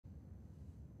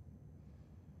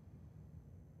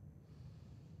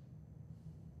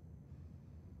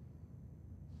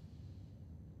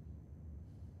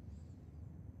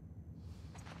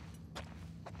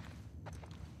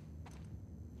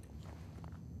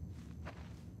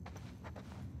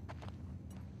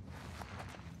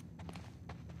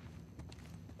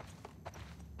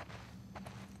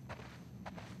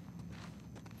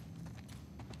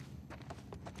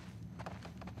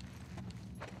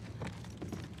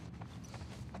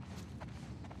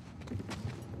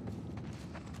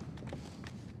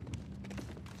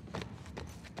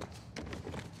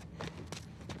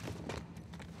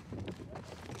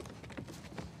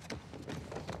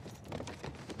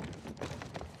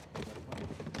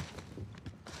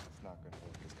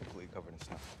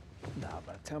stuff. Nah,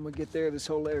 by the time we get there, this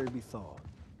whole area will be thawed.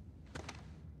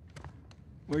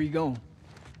 Where are you going?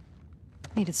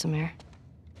 Needed some air.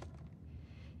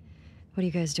 What are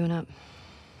you guys doing up?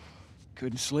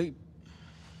 Couldn't sleep.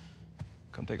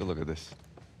 Come take a look at this.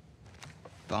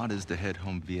 Thought is to head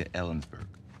home via Ellensburg.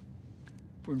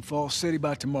 If we're in Falls City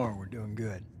by tomorrow, we're doing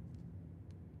good.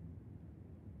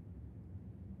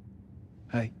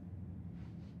 Hey.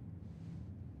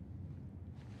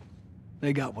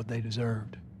 They got what they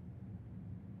deserved.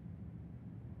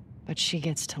 But she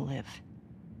gets to live.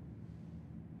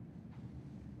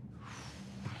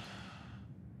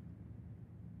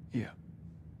 Yeah.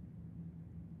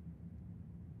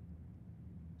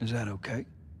 Is that okay?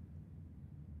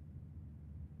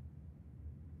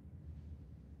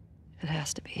 It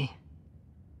has to be.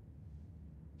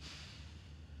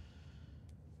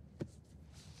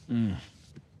 I'm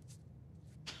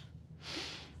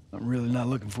really not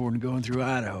looking forward to going through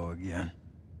Idaho again.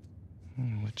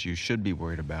 What you should be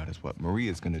worried about is what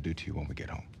Maria's gonna do to you when we get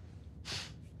home.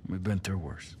 We've been through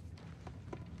worse.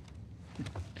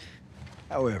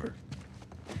 However,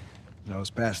 as I was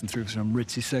passing through some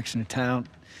ritzy section of town,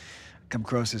 I come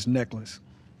across this necklace.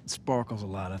 It sparkles a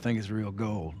lot. I think it's real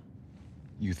gold.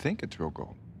 You think it's real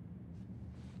gold?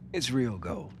 It's real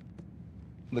gold.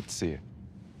 Let's see it.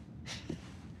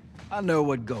 I know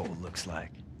what gold looks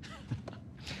like.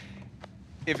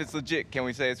 If it's legit, can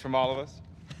we say it's from all of us?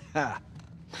 Ha!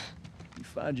 You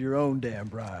find your own damn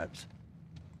bribes.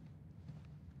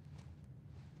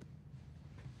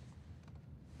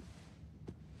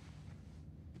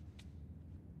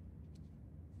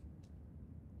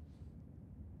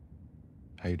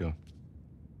 How you doing?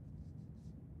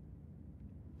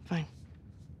 Fine.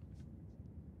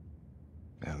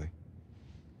 Ellie?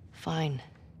 Fine.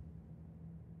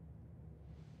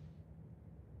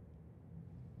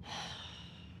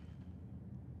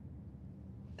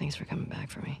 Thanks for coming back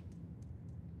for me.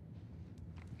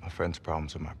 My friend's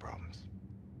problems are my problems.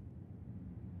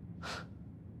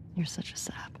 You're such a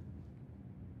sap.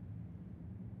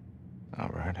 All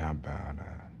right, how about,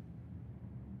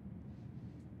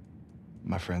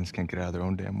 my friends can't get out of their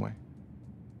own damn way?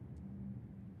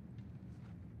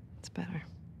 It's better.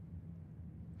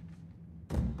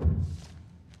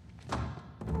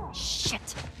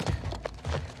 Shit!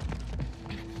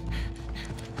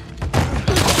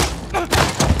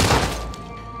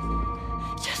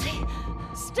 Jesse!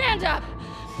 Stand up!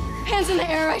 Hands in the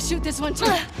air, I shoot this one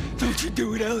too. Don't you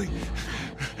do it, Ellie.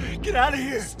 Get out of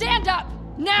here. Stand up!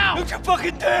 Now! Don't you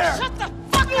fucking dare! Shut the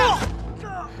fuck up!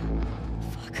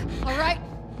 Fuck. All right.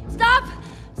 Stop!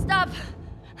 Stop!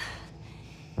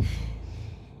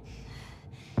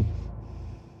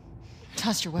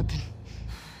 Toss your weapon.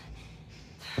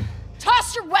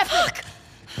 Toss your weapon! Fuck.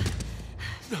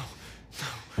 No.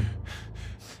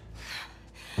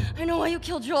 I know why you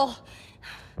killed Joel.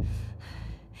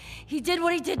 He did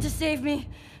what he did to save me.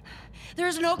 There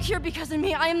is no cure because of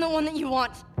me. I am the one that you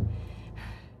want.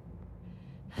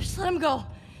 Just let him go.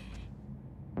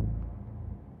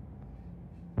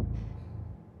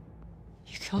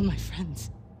 You killed my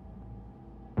friends.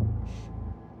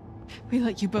 We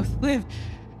let you both live.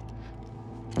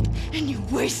 And you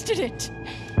wasted it.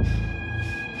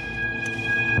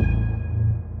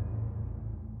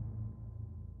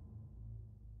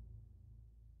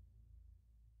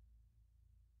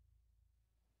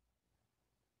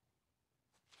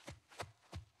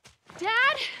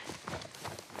 Dad?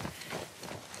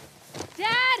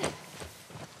 Dad!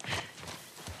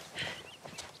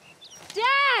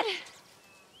 Dad!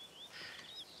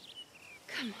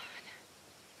 Come on.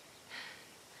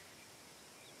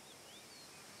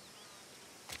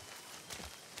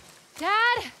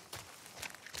 Dad?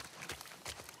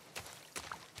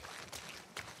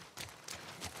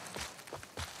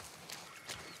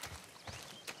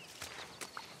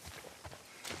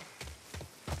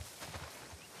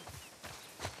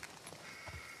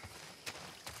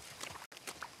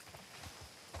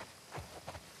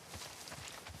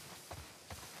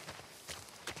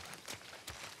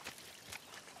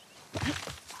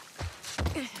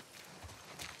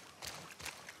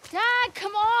 Dad,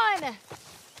 come on! You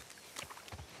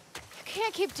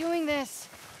can't keep doing this.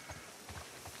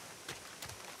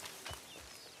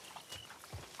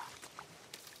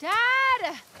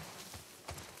 Dad!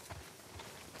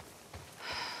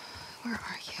 Where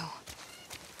are you?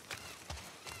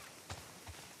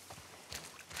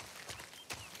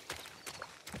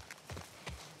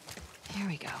 Here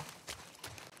we go.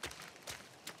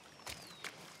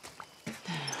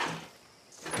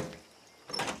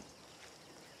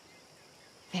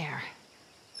 There.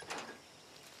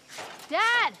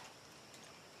 Dad!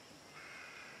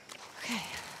 Okay,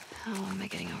 How am I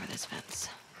getting over this fence?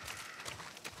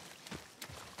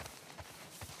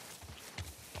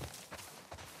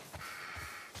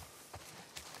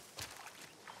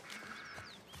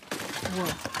 Whoa.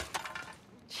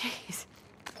 Jeez.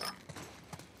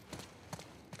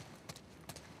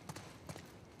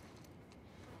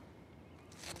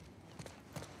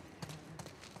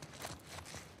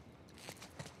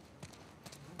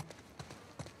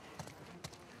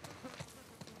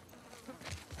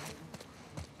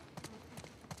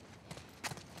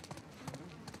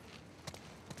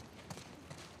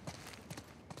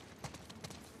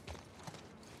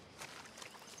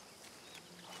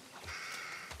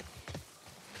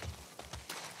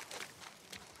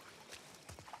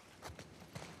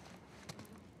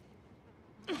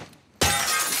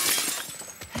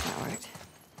 That worked.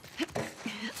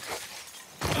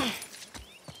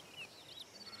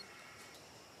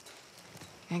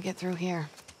 Can't get through here.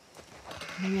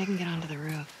 Maybe I can get onto the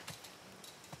roof.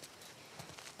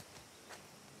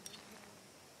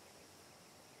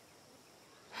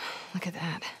 Look at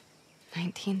that.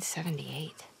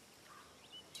 1978.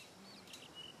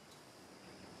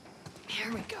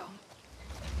 Here we go.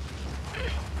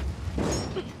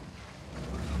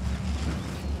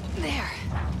 There.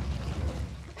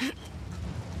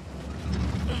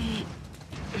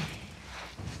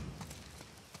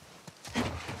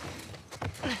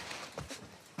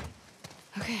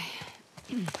 Okay.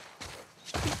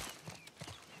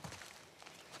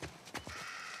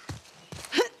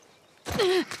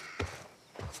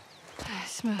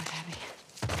 Smooth, Abby.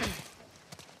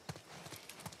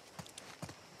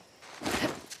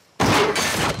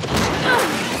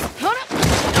 Hold up.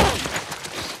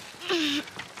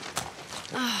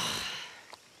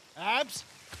 Abs?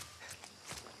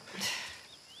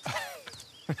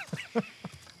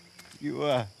 You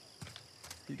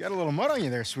got a little mud on you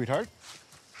there, sweetheart.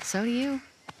 So do you.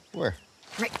 Where?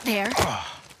 Right there.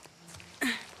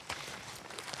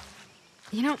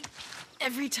 You know,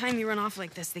 every time you run off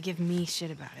like this, they give me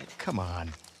shit about it. Come on.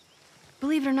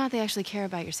 Believe it or not, they actually care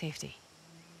about your safety.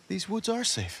 These woods are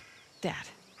safe. Dad.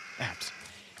 Abs,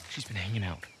 she's been hanging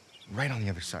out right on the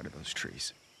other side of those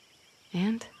trees.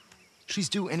 And? She's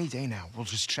due any day now. We'll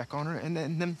just check on her and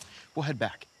then we'll head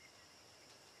back.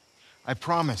 I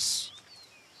promise.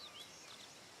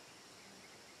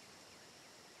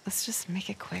 Let's just make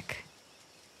it quick.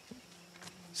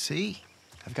 See?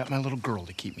 I've got my little girl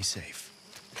to keep me safe.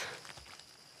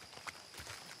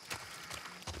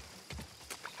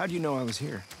 How'd you know I was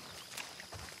here?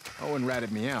 Owen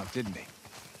ratted me out, didn't he?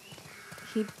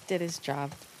 He did his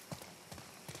job.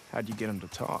 How'd you get him to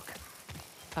talk?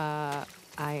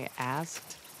 I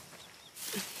asked.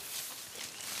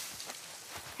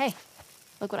 Hey,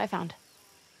 look what I found.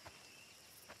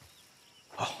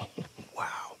 Oh,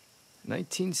 wow.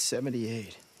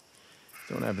 1978.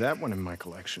 Don't have that one in my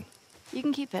collection. You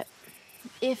can keep it.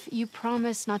 If you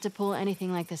promise not to pull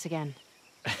anything like this again.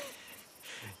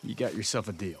 You got yourself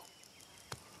a deal.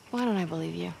 Why don't I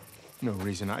believe you? No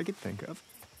reason I could think of.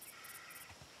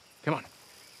 Come on,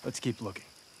 let's keep looking.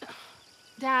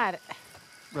 Dad.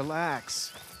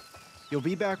 Relax. You'll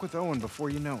be back with Owen before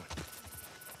you know it.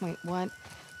 Wait, what?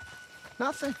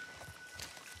 Nothing.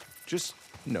 Just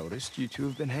noticed you two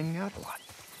have been hanging out a lot.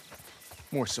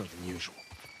 More so than usual.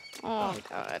 Oh,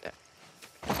 God.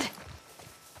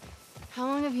 How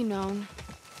long have you known?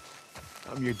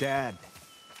 I'm your dad.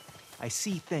 I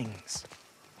see things.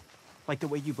 Like the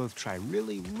way you both try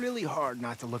really, really hard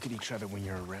not to look at each other when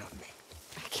you're around me.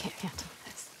 I can't handle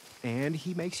this. And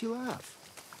he makes you laugh.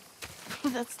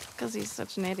 That's because he's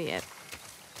such an idiot.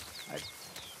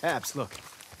 Abs, look.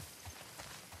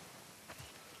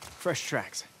 Fresh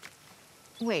tracks.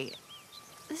 Wait,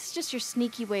 this is just your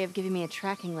sneaky way of giving me a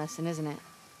tracking lesson, isn't it?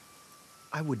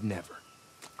 I would never.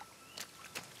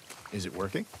 Is it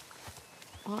working?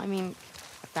 Well, I mean,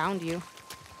 I found you.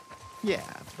 Yeah,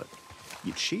 but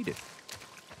you cheated.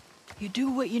 You do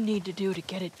what you need to do to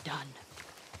get it done.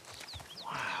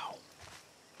 Wow.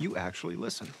 You actually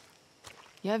listen.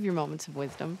 You have your moments of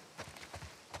wisdom.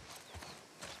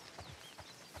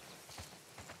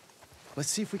 Let's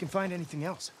see if we can find anything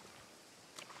else.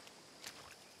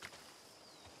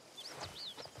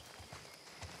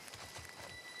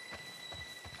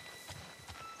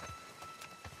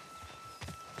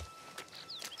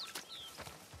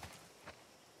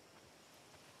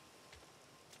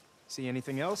 See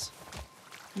anything else?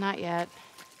 Not yet.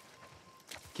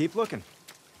 Keep looking.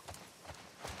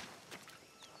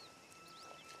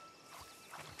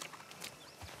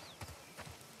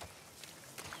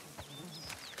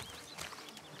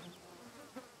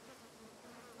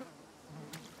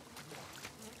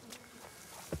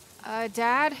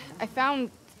 Dad, I found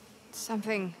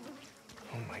Something.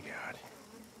 Oh my God.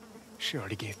 She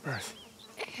already gave birth.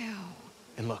 Ew.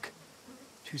 And look,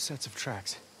 2 sets of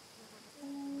tracks.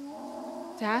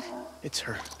 Dad? It's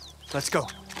her. Let's go.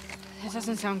 That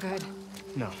doesn't sound good.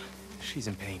 No, she's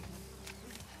in pain.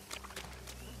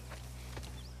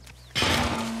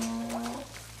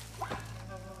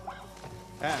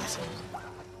 Abs.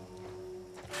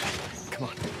 Come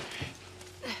on.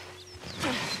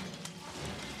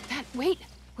 Dad, wait.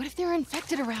 What if they're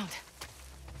infected around?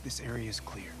 This area is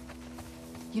clear.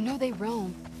 You know they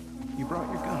roam. You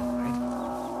brought your gun,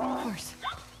 right? Of course.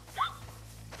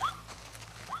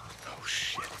 Oh,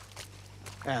 shit.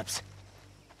 Abs.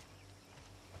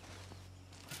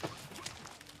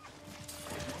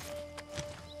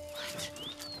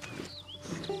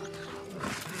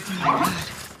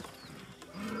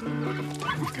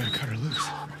 We've got to cut her loose.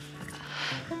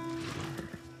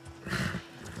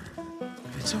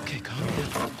 It's okay, calm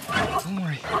down. Don't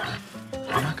worry.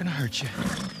 I'm not gonna hurt you.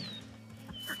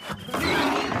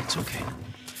 It's okay.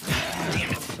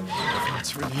 Damn it.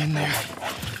 It's really in there.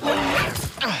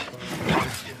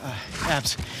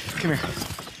 Abs, come here.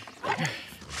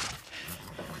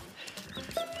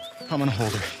 I'm gonna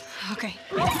hold her. Okay.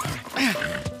 Calm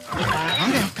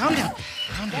down, calm down.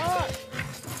 Calm down.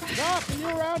 Doc, are you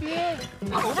around here?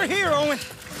 Over here, Owen.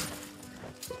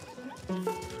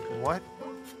 What?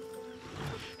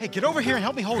 Hey, get over here and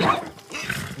help me hold her.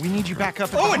 We need you back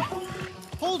up. Owen!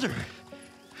 Hold her.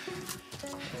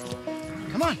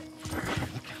 Come on.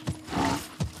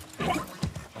 All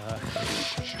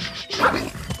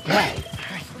right.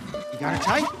 You got her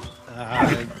tight?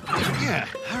 Yeah.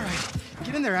 All right.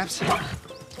 Get in there, Abs.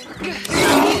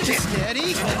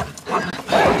 Steady.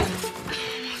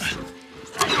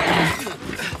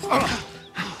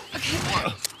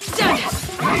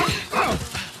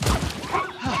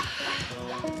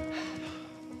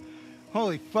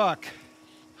 Holy fuck.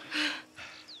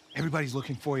 Everybody's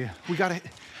looking for you. We gotta...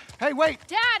 Hey, wait!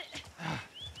 Dad!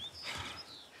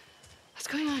 What's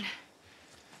going on?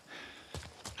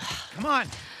 Come on!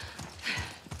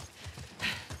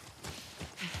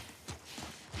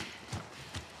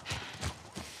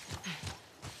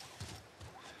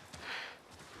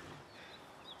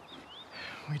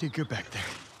 We did good back there.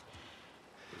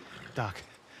 Doc,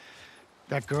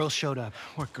 that girl showed up.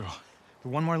 What girl? The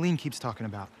one Marlene keeps talking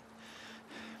about.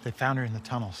 They found her in the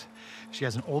tunnels. She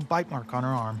has an old bite mark on her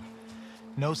arm.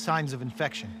 No signs of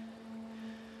infection.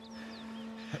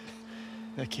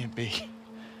 That can't be.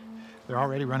 They're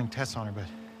already running tests on her, but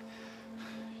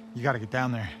you gotta get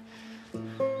down there.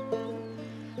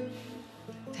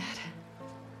 Dad.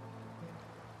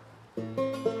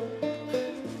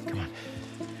 Come on.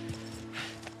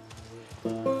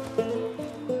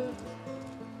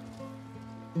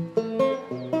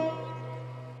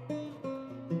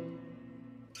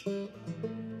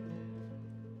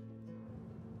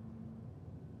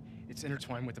 It's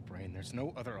intertwined with the brain. There's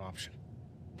no other option.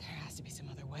 There has to be some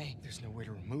other way. There's no way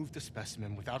to remove the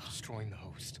specimen without destroying the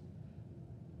host.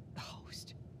 The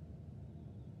host.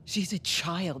 She's a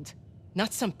child,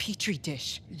 not some petri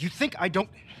dish. You think I don't...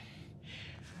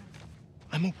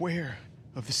 I'm aware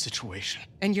of the situation.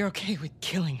 And you're okay with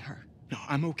killing her? No,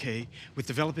 I'm okay with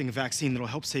developing a vaccine that'll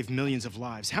help save millions of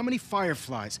lives. How many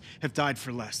fireflies have died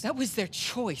for less? That was their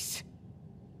choice.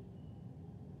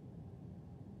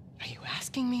 Are you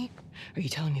asking me? Or are you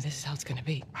telling me this is how it's gonna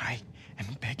be? I am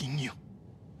begging you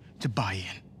to buy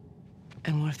in.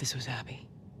 And what if this was Abby?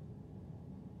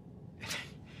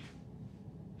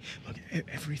 Look,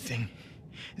 everything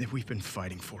that we've been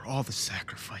fighting for, all the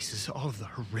sacrifices, all of the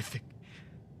horrific...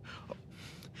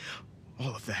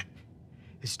 all of that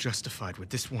is justified with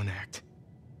this one act.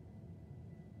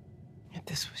 If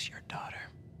this was your daughter,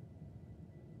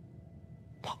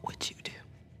 what would you do?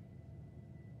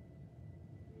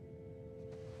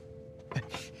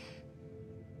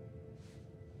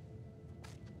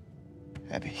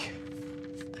 Abby.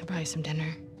 I'll buy you some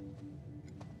dinner.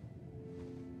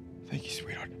 Thank you,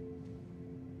 sweetheart.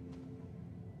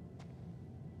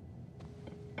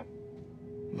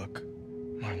 Look,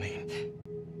 Marlene.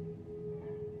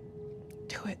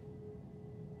 Do it.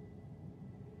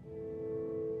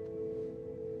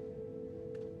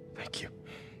 Thank you.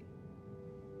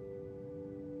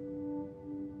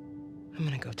 I'm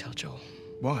gonna go tell Joel.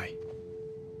 Why?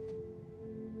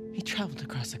 He traveled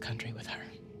across the country with her.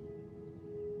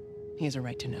 He has a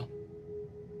right to know.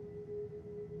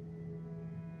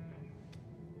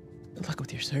 Good luck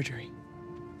with your surgery.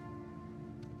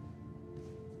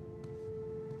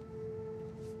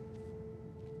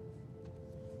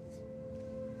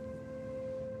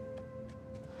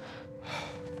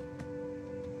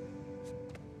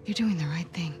 You're doing the right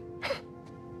thing.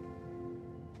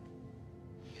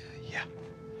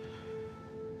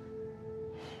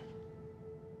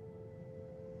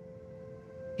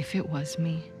 If it was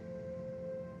me,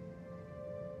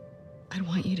 I'd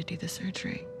want you to do the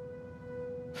surgery.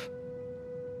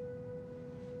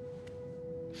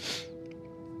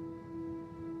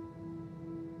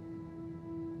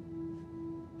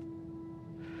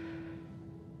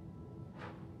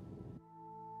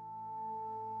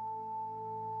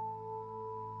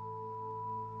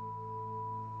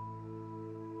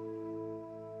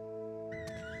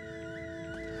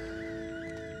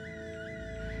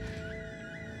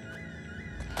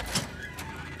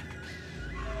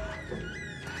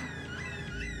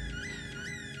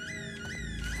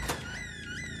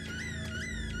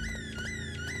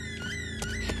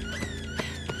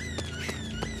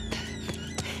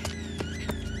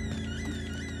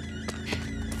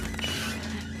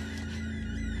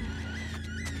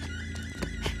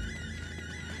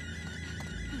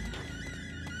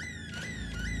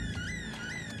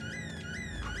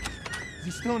 Is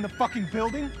he still in the fucking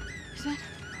building? Is that...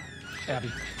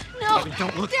 Abby. No! Abby,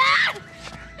 don't look. Dad!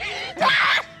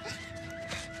 Dad!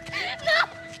 No!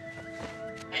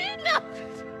 No! No!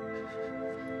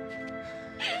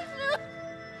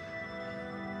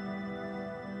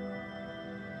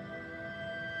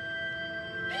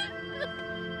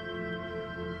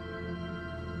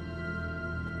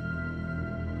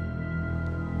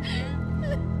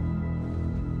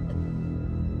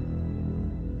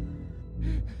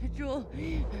 Joel,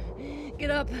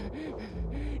 get up.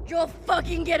 Joel,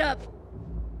 fucking get up.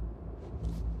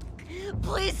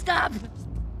 Please stop.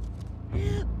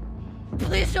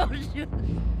 Please don't shoot.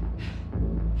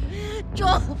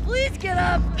 Joel, please get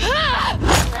up.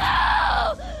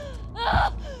 No! No!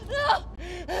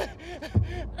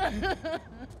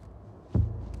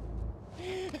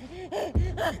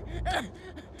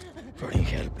 Fucking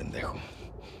hell, pendejo.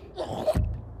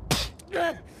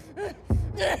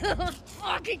 I'll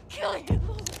fucking kill you.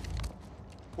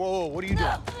 Whoa, what are you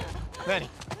doing? Manny.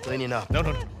 Cleaning up.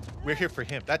 No. We're here for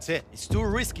him. That's it. It's too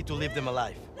risky to leave them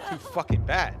alive. Too fucking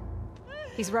bad.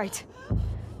 He's right.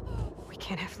 We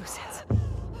can't have loose ends.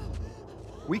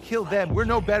 We killed them. We're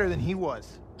no better than he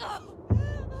was.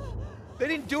 They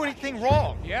didn't do anything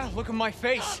wrong. Yeah, look at my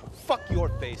face. Fuck your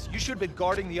face. You should have been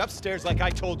guarding the upstairs like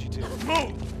I told you to.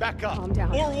 Move! Back up. Calm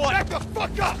down. Or what? Back the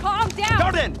fuck up! Calm down!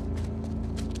 Jordan!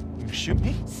 You shoot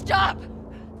me? Stop!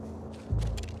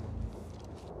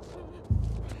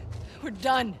 We're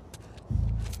done.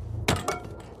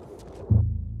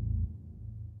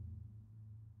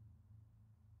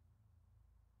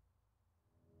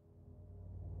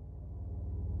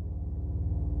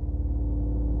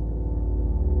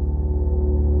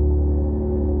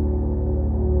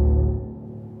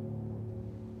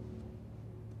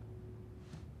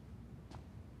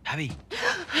 Abby.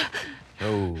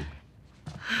 Oh.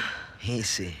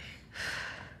 Easy.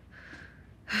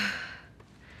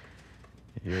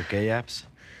 You okay, Abs?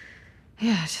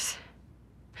 Yeah, just...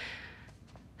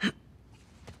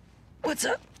 What's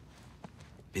up?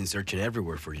 Been searching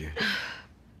everywhere for you.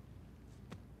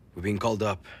 We've been called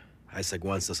up. Isaac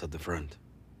wants us at the front.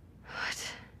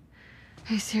 What?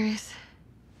 Are you serious?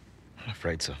 I'm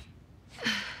afraid so.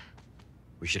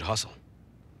 We should hustle.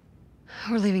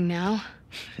 We're leaving now?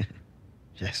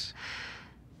 Yes.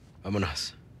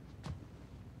 Vámonos.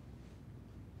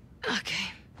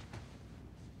 Okay.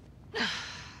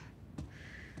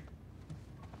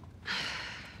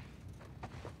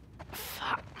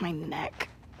 Fuck, my neck.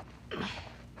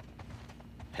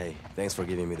 Hey, thanks for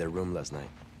giving me the room last night.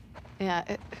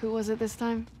 Yeah, who was it this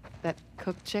time? That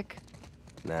cook chick?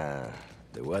 Nah,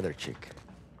 the weather chick.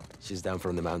 She's down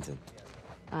from the mountain.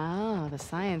 Oh, the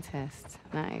scientist.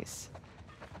 Nice.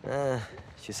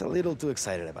 She's a little too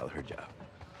excited about her job.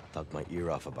 Talked my ear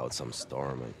off about some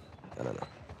storm and I don't know.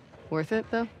 Worth it,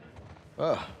 though?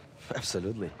 Oh,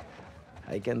 absolutely.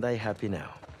 I can die happy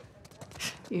now.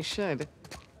 You should.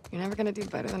 You're never gonna do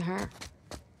better than her.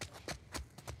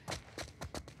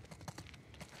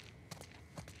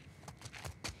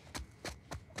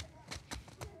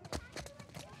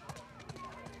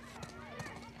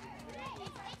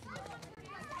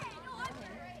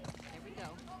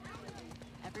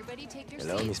 Everybody take your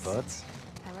Hello, seats. Miss Potts.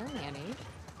 Hello, Annie.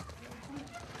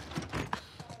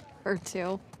 Her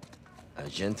too. A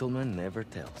gentleman never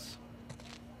tells.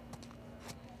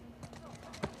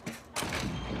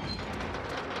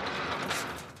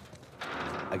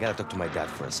 I gotta talk to my dad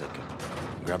for a second.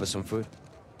 Grab us some food?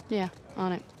 Yeah,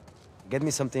 on it. Get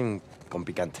me something con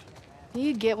picante.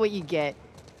 You get what you get.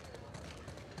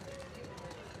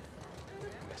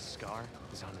 The scar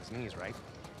is on his knees, right?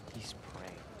 He's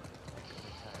praying.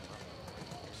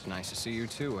 It's nice to see you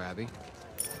too, Abby.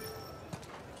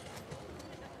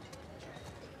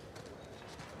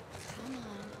 Come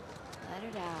on, let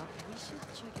it out.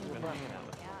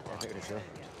 Regresó.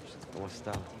 ¿Cómo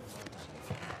está?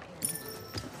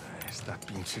 Esta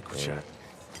pinche cuchara.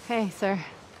 Hey, sir.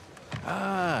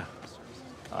 Ah,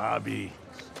 Abby.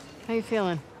 How you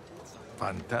feeling?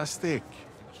 Fantastic.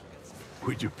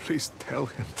 Would you please tell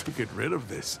him to get rid of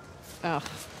this? Oh,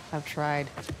 I've tried.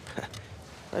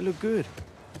 I look good.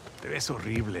 Te ves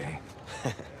horrible.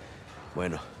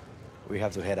 Bueno, we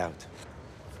have to head out.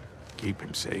 Keep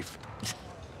him safe.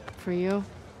 For you,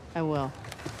 I will.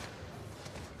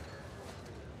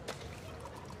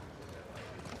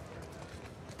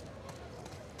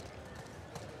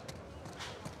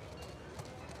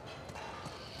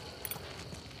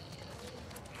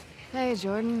 Hey,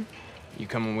 Jordan. You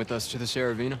coming with us to the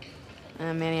Saravina?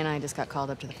 Manny and I just got called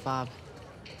up to the FOB.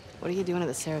 What are you doing at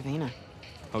the Saravina?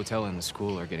 Hotel and the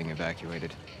school are getting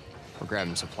evacuated. We're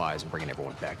grabbing supplies and bringing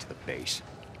everyone back to the base.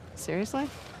 Seriously?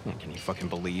 Yeah, can you fucking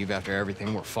believe after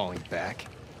everything we're falling back?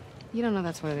 You don't know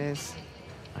that's what it is.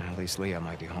 At least Leah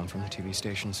might be home from the TV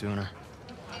station sooner.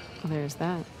 Well, there's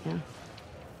that, yeah.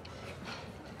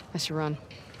 I should run.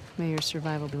 May your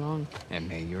survival be long. And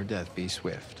may your death be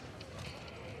swift.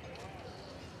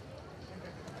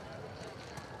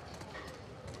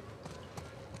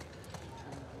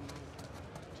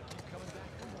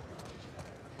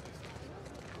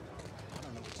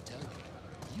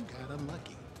 You got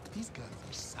unlucky. These guns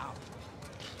are solid.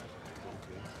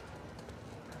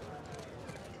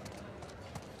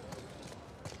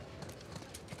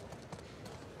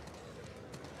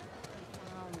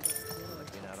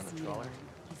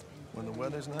 When the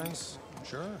weather's nice,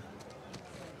 sure.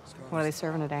 What are they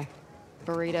serving today?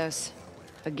 Burritos.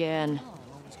 Again.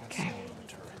 Okay.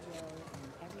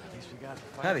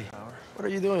 Abby, what are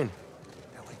you doing?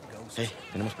 Hey,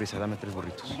 tenemos prisa. Dame 3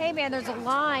 burritos. Hey, man, there's a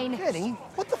line. Kenny,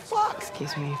 what the fuck?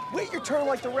 Excuse me. Wait your turn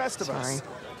like the rest of Sorry. us.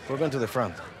 We're going to the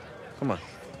front. Come on.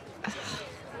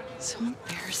 So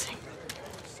embarrassing.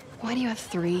 Why do you have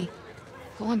 3?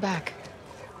 Go on back.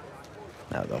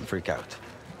 Now, don't freak out.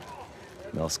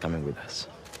 Mel's coming with us.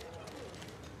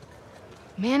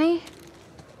 Manny?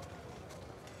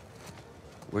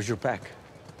 Where's your pack?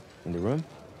 In the room?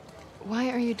 Why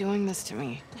are you doing this to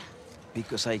me?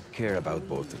 Because I care about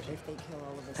both of you.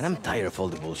 And I'm tired of all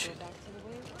the bullshit.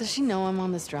 Does she know I'm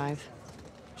on this drive?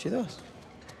 She does.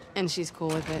 And she's cool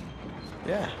with it?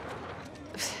 Yeah.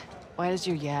 Why does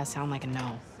your yeah sound like a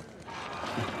no?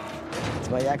 It's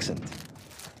my accent.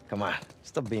 Come on,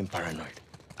 stop being paranoid.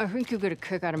 I think you get a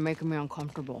kick out of making me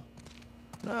uncomfortable.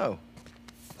 No.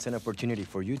 It's an opportunity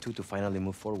for you two to finally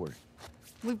move forward.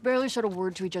 We've barely said a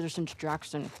word to each other since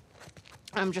Jackson.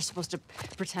 I'm just supposed to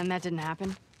pretend that didn't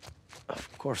happen?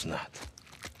 Of course not.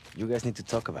 You guys need to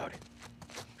talk about it.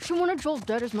 She wanted Joel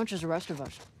dead as much as the rest of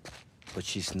us. But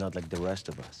she's not like the rest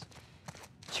of us.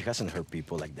 She hasn't hurt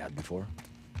people like that before.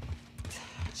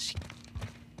 She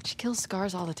kills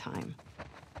scars all the time.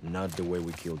 Not the way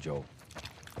we killed Joel.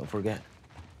 Don't forget,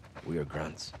 we are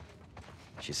grunts.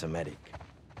 She's a medic.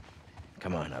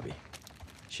 Come on, Abby.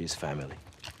 She's family.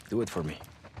 Do it for me,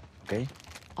 okay?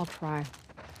 I'll try.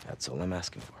 That's all I'm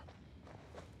asking for.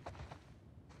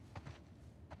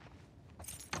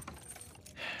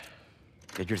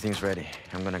 Get your things ready.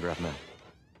 I'm gonna grab Mel.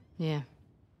 Yeah,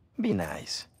 Be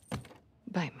nice.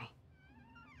 bite me.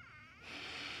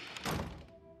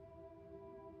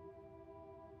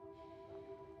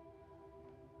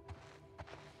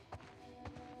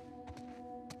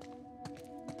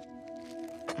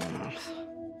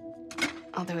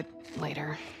 I'll do it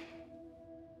later.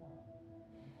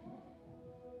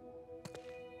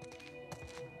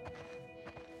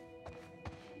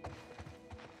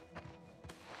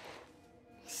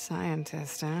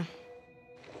 Scientist, huh?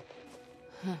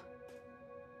 Huh.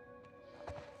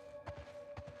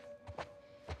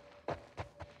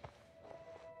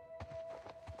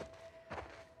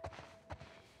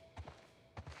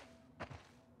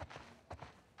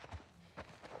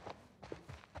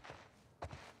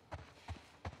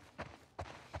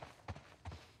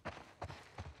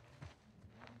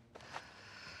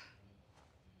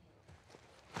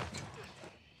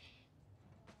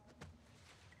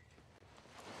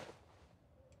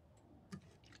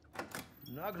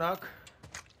 Knock, knock.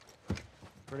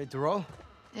 Ready to roll?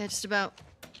 Yeah, just about.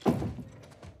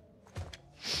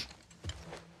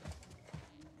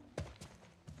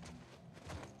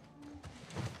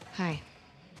 Hi.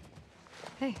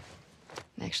 Hey.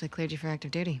 I actually cleared you for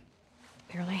active duty.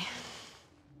 Barely.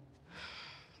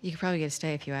 You could probably get a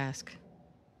stay if you ask.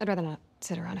 I'd rather not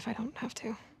sit around if I don't have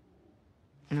to.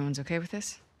 No one's okay with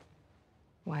this?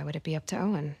 Why would it be up to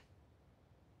Owen?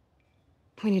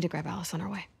 We need to grab Alice on our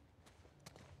way.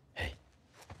 Hey.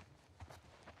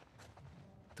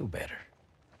 Do better.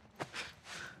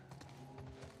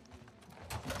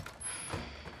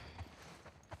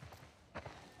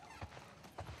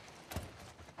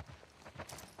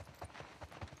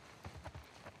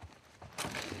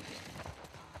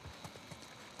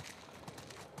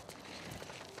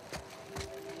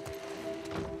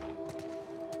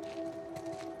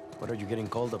 What are you getting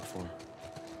called up for?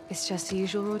 It's just the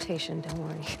usual rotation, don't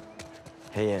worry.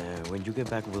 Hey, when you get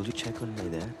back, will you check on my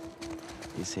dad?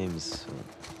 He seems,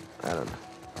 I don't know,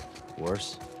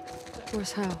 worse?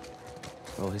 Worse how?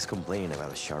 Well, he's complaining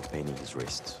about a sharp pain in his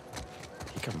wrists.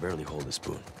 He can barely hold a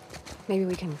spoon. Maybe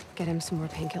we can get him some more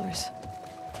painkillers.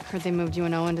 Heard they moved you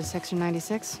and Owen to Section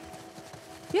 96?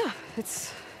 Yeah,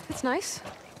 it's nice.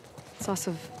 It's lots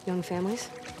of young families.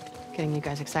 Getting you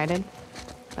guys excited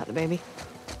about the baby?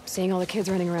 Seeing all the kids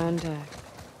running around,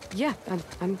 yeah,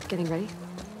 I'm getting ready.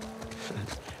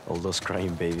 All those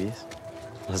crying babies.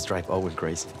 Let's drive Owen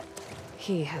crazy.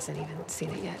 He hasn't even seen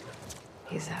it yet.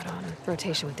 He's out on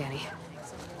rotation with Danny.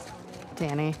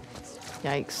 Danny.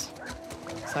 Yikes.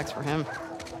 Sucks for him.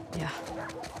 Yeah.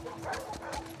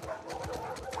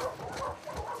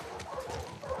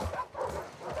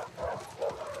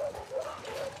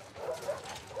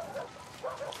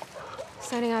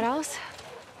 Signing out, Alice?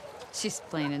 She's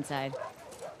playing inside.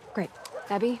 Great.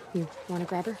 Abby, you want to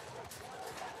grab her?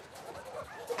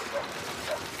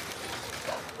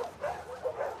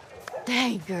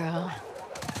 Hey, girl.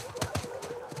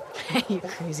 Hey, you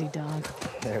crazy dog.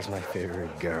 There's my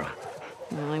favorite girl.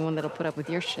 The only one that'll put up with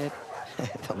your shit.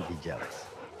 Don't be jealous.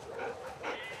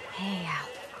 Hey, Al.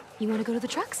 You want to go to the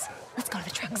trucks? Let's go to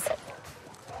the trucks.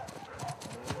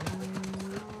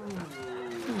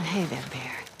 Hey there,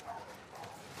 Bear.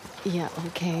 Yeah,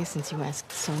 okay, since you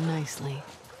asked so nicely.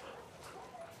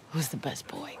 Who's the best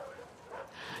boy?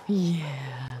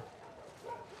 Yeah.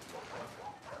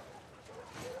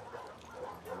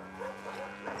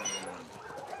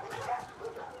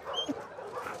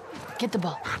 Get the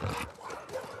ball.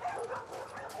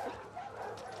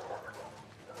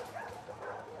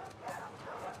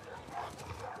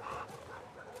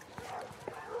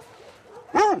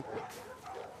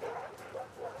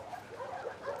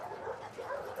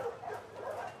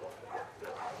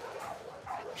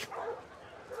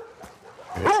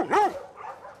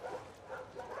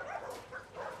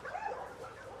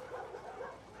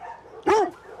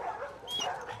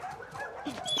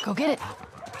 Go get it.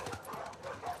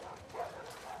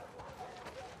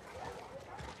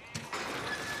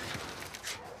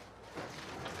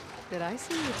 Did I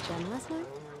see you with Jen last night?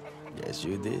 Yes,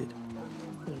 you did.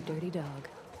 You dirty dog.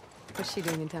 What's she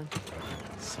doing in town?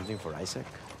 Something for Isaac?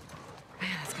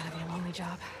 Man, that's gotta be a lonely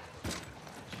job.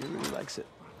 She really likes it.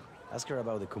 Ask her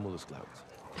about the cumulus clouds.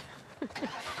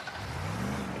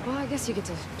 Well, I guess you get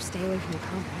to stay away from the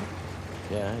combat.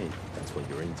 Yeah, hey, that's what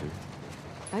you're into.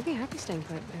 I'd be happy staying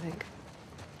put, I think.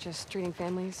 Just treating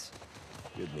families.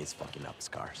 You'd miss fucking up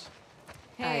scars.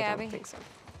 Hey, I Abby. don't think so.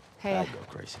 Hey, I'd go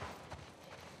crazy.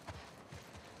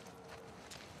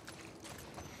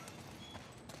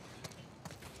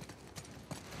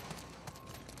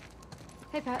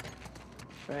 Hey, Pat.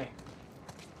 Hey,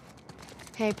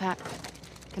 hey, Pat.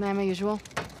 Can I have my usual?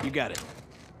 you got it.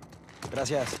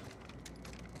 Gracias.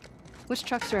 Which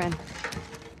trucks are in?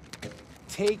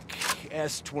 Take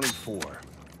S-24.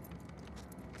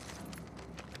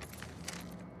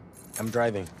 I'm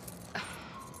driving.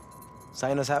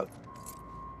 Sign us out.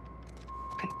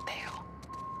 Pendejo.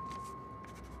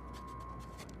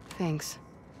 Thanks.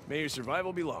 May your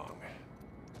survival be long.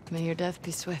 May your death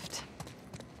be swift.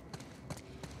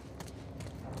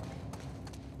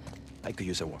 I could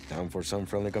use a walk down for some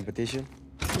friendly competition.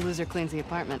 The loser cleans the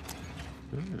apartment.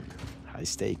 High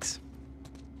stakes.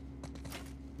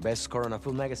 Best score on a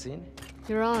full magazine?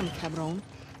 You're on, cabron.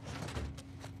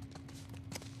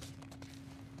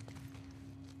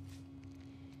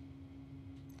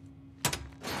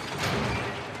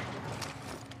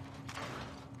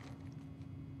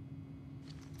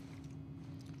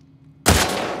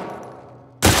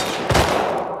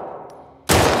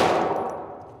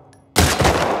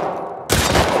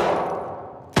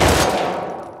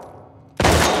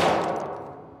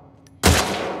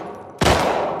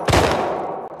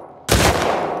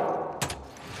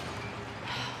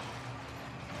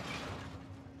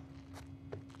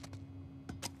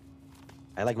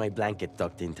 I like my blanket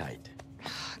tucked in tight.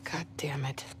 God damn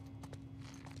it.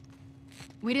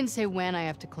 We didn't say when I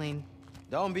have to clean.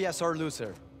 Don't be a sore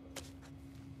loser.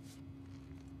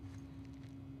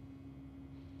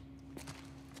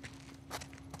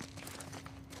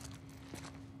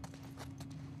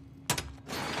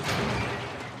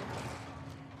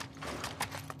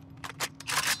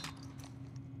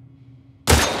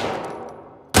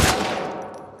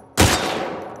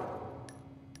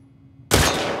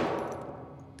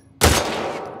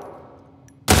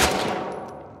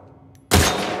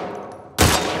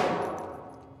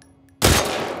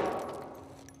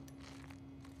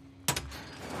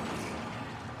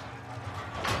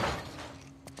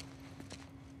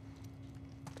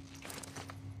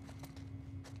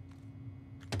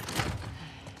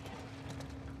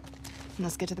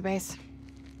 Let's get to the base.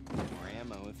 More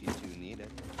ammo if you two need it.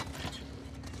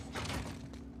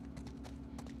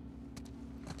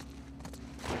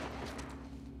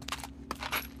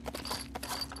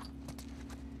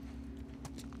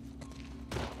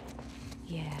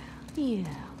 Yeah,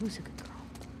 who's a good girl?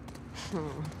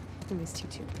 Oh, I missed you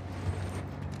too.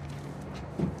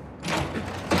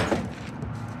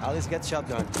 Alice gets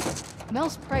shotgun.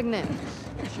 Mel's pregnant.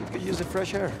 She could use a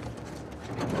fresh air.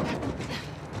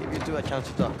 Give you two a chance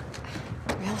to talk.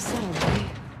 We all settled, right?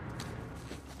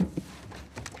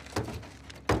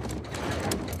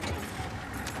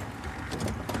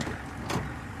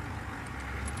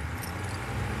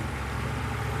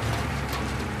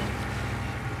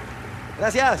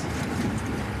 Gracias.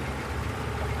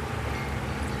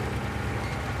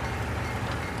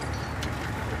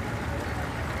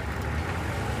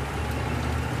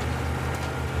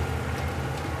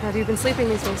 How have you been sleeping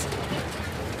these days?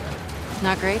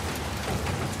 Not great.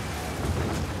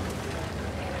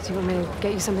 Do you want me to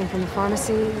get you something from the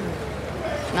pharmacy?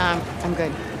 Nah, I'm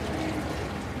good.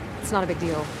 It's not a big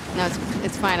deal. No,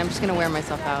 it's fine. I'm just gonna wear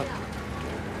myself out.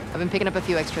 I've been picking up a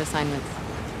few extra assignments.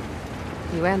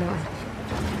 You and Owen.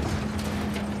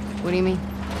 What do you mean?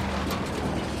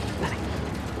 Nothing.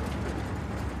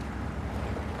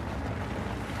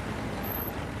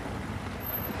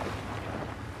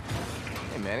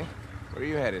 Hey, Manny. Where are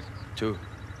you headed? 2.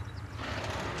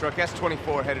 Truck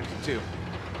S-24 headed to 2.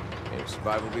 May your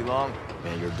survival be long.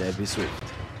 May your day be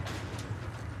swift.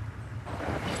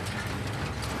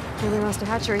 Really lost a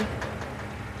hatchery.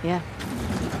 Yeah.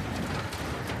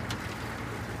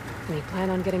 Any plan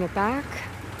on getting it back?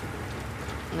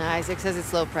 Nah, Isaac says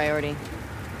it's low priority.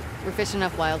 We're fishing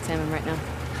enough wild salmon right now.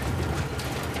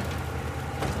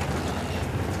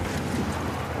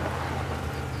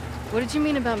 What did you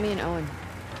mean about me and Owen?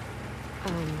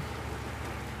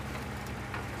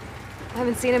 I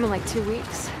haven't seen him in like 2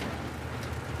 weeks.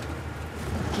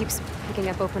 He keeps picking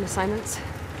up open assignments.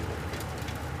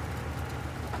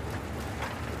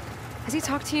 Has he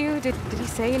talked to you? Did he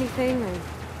say anything? Or...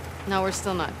 No, we're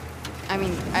still not. I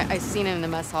mean, I seen him in the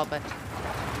mess hall, but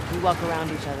we walk around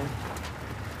each other.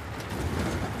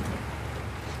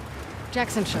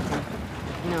 Jackson shook him.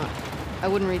 You know, I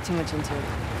wouldn't read too much into it.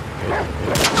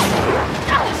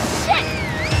 Oh, shit!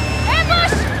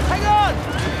 Ambush! Hang on!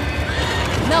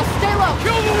 Mel, stay low!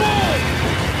 Kill the wall!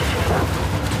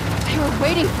 They were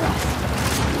waiting for us.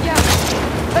 Yeah.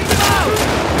 Take them out!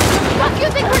 What the fuck do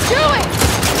you think we're doing?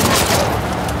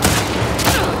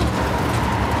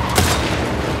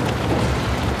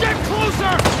 Get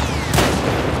closer!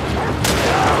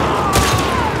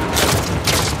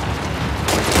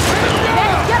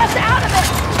 Get us out of it!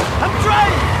 I'm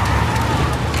trying!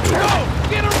 Go!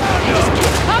 Get around! They just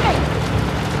keep coming!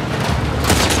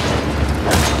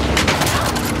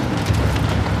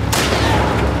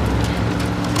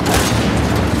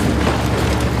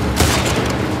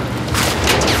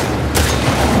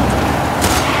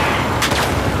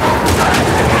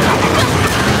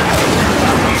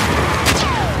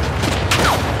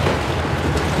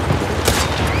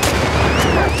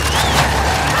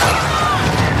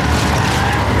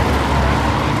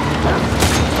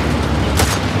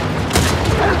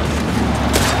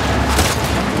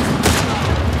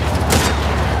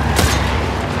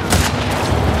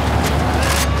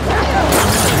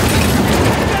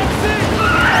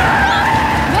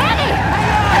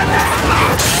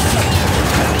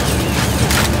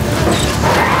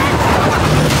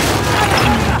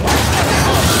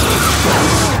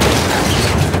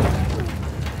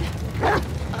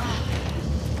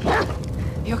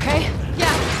 You okay?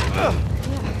 Yeah.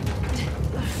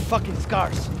 Fucking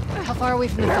scars. How far are we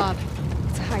from the fob?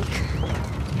 It's a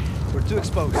hike. We're too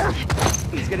exposed.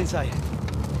 Let's get inside.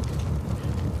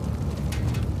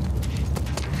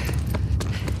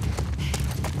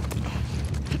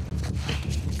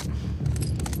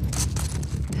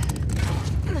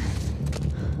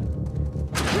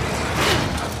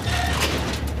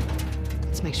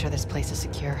 Let's make sure this place is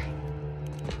secure.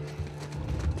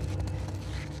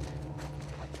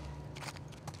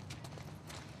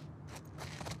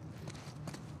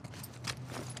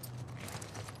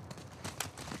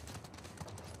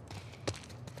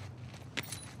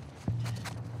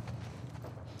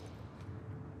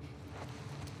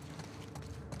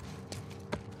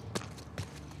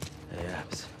 Hey,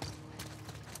 Abs.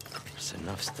 There's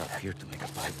enough stuff here to make a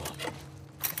pipe bomb.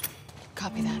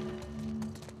 Copy that.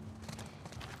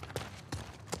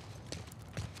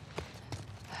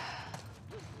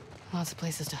 Lots of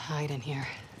places to hide in here.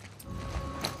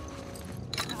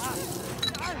 I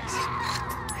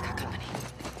got company.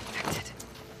 Acted.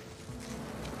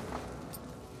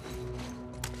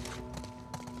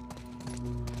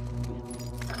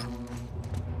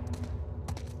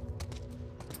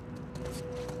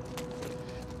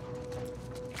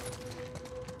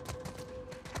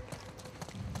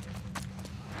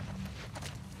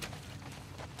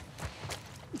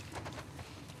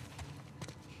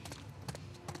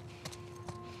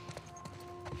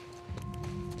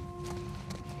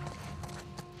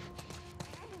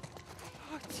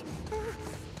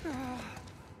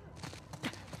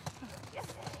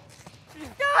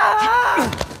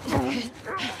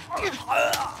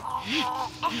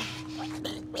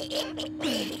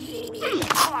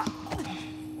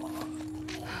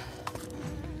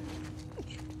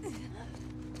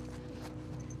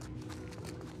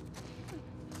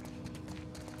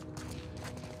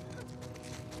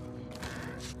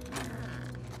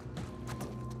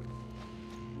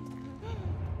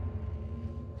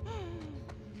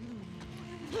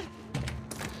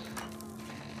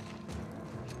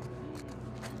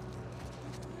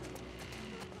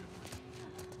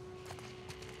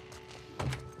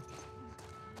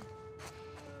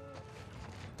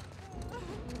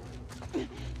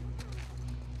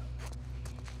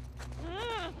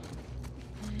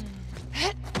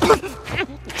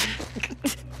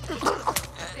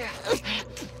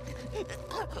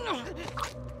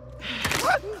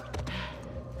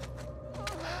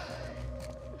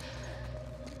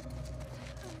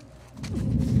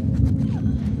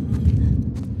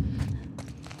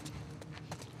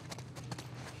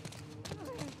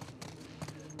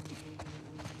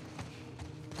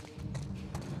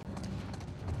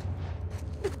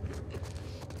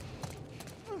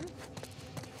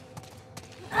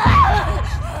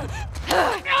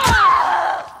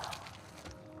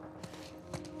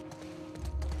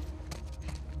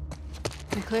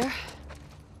 You clear?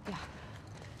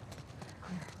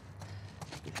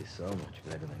 This is so much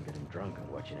better than getting drunk and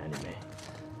watching anime.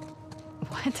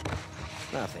 What?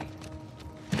 Nothing.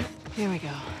 Here we go.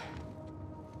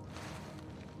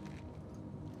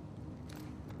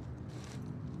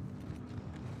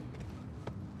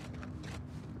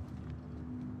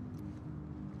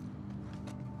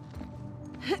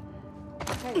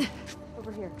 Hey,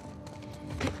 over here.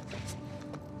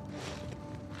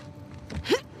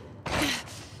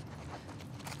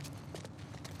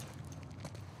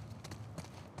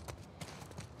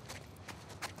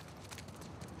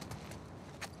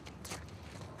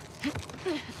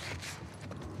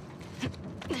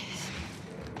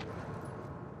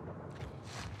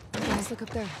 Guys, look up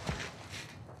there.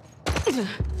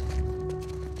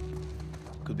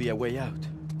 Could be a way out.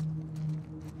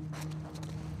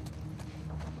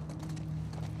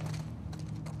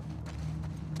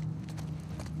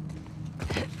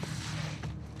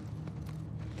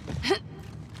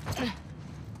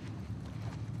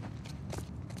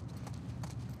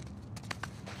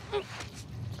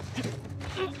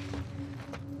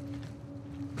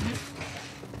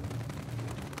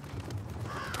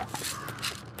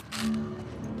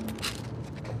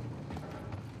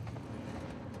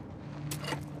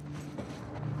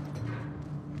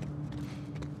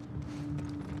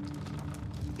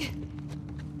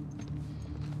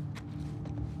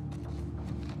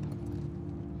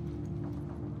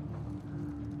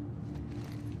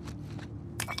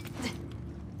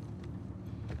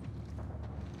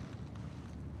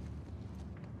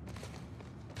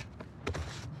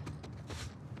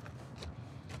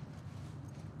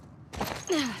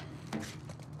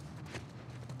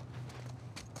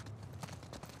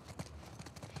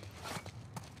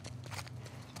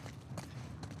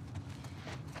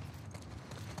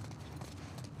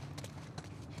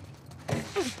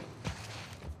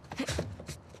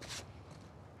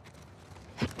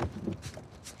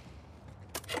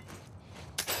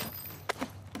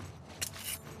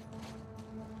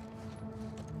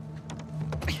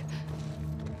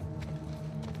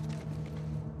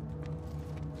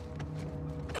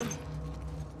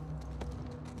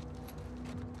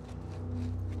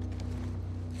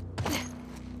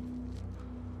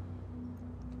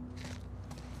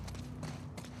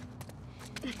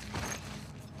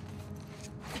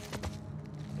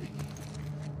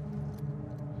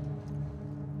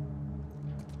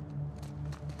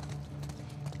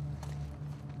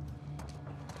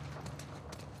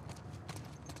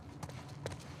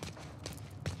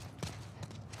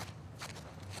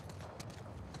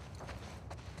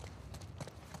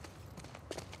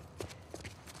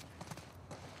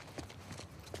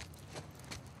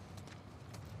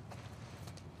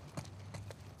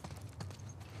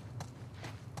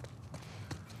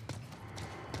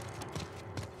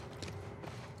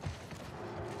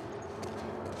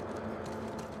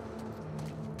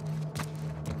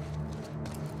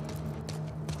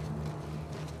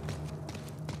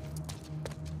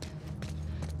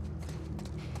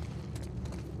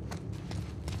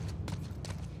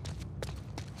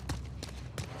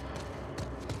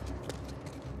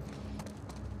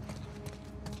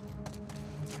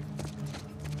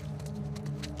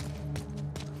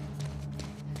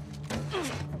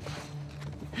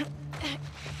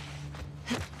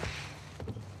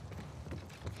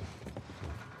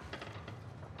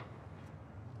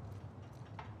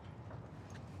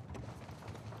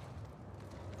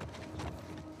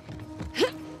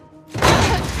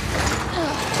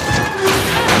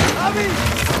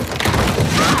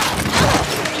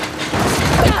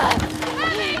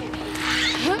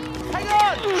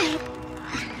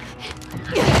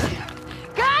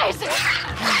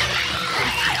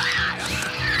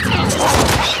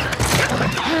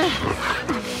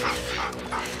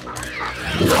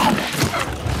 they come!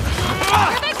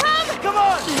 Come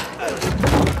on!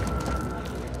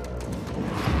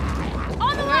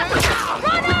 On the left!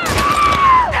 Runner!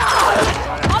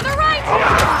 On the right!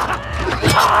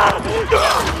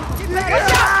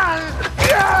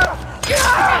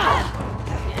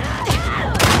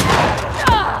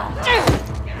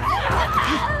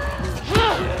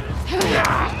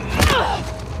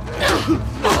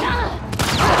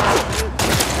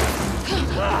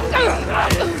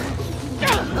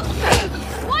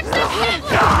 Watch this head!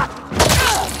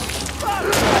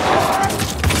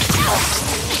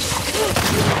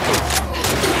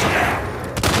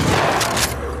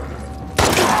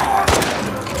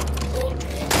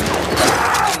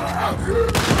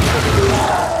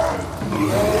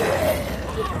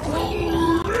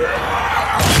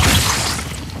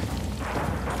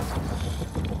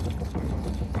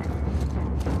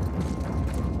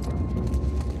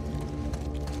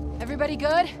 Everybody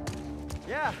good?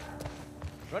 Yeah.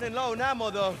 Running low on ammo,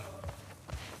 though.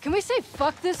 Can we say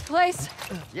fuck this place?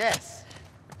 Yes.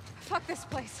 Fuck this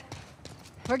place.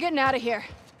 We're getting out of here.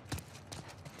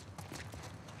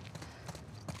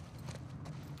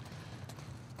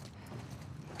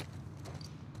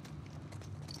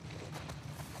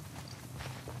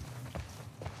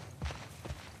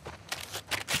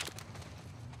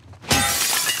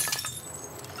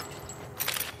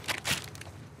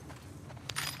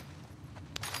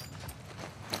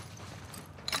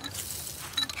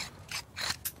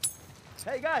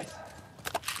 Hey, guys.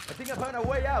 I think I found a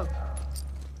way out.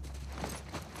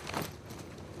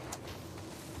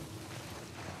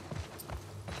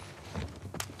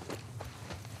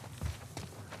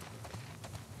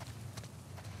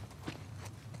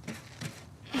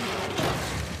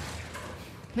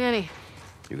 Manny.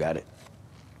 You got it.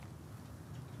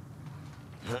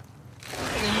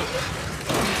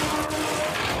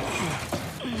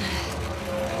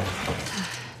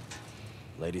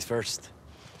 Ladies first.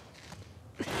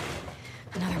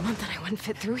 Another month and I wouldn't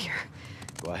fit through here.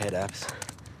 Go ahead, Abs.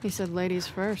 He said ladies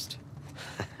first.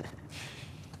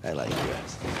 I like you,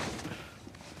 Abs.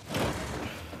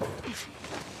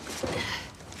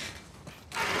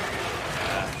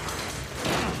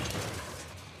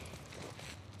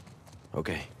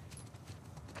 Okay.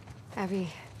 Abby,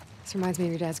 this reminds me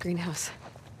of your dad's greenhouse.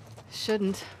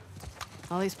 Shouldn't.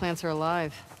 All these plants are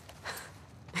alive.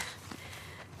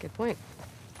 Good point.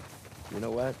 You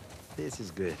know what? This is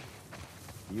good.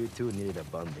 You two needed a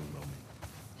bonding moment.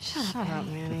 Shut up,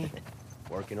 Manny.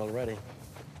 Working already.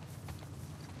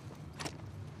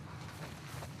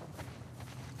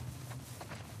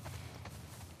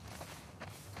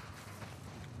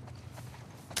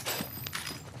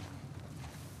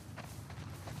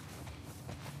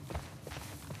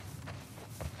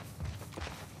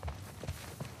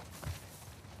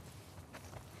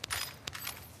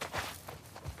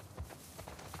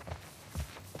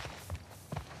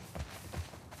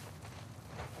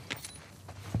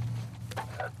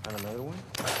 And another one?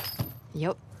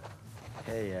 Yep.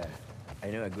 Hey, I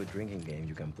know a good drinking game.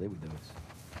 You can play with those.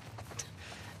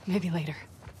 Maybe later.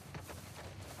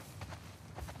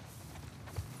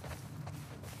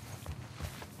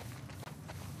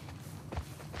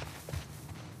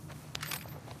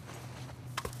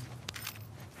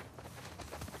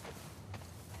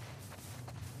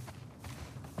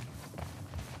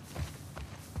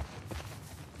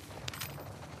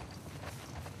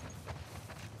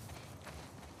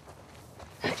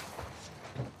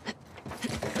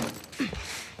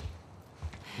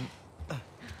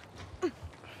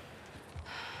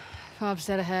 Bob's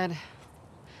dead ahead.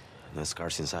 No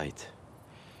scars in sight.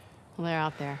 Well, they're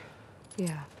out there.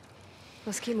 Yeah.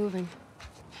 Let's keep moving.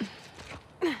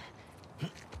 God.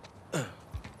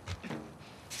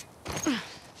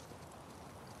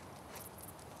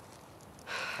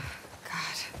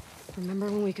 Remember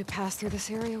when we could pass through this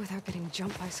area without getting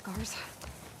jumped by scars?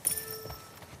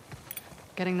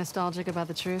 Getting nostalgic about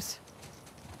the truce?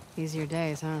 Easier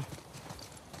days, huh?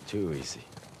 Too easy.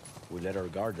 We let our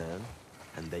guard down,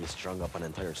 and they strung up an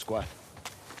entire squad.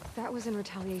 That was in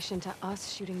retaliation to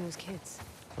us shooting those kids.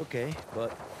 Okay,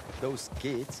 but those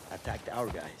kids attacked our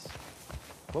guys.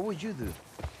 What would you do?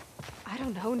 I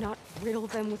don't know, not riddle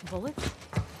them with bullets?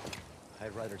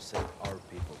 I'd rather save our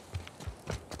people.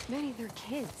 Manny, they're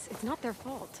kids. It's not their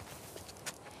fault.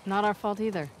 Not our fault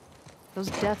either. Those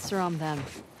deaths are on them.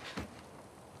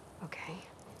 Okay.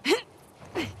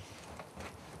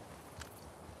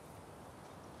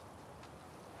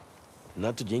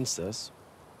 Not to jinx us,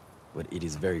 but it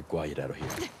is very quiet out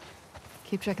here.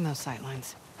 Keep checking those sight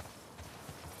lines.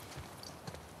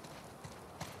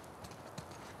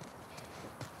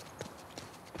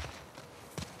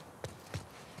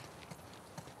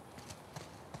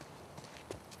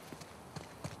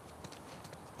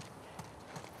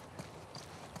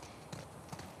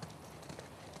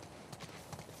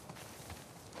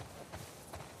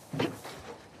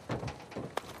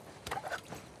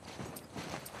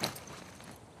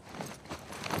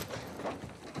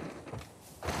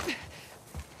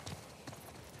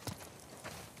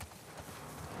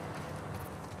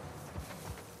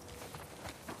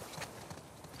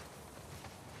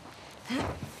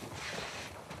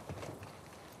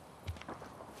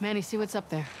 Manny, see what's up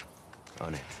there.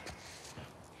 On it.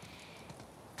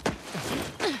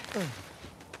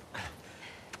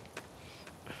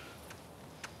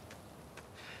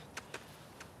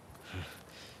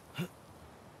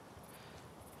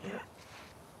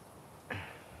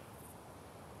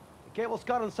 The cable's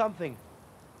caught on something.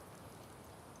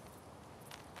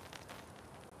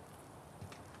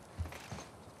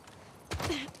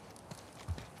 There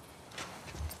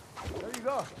you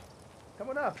go. Come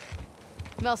on up.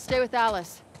 Mel, stay with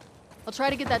Alice. I'll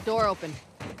try to get that door open.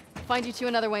 Find you two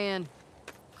another way in.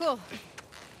 Cool.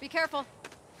 Be careful.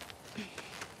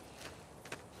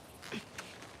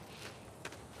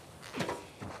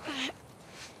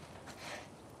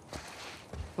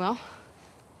 Well?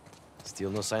 Still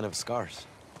no sign of scars.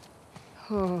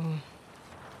 Oh.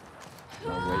 No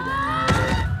way down.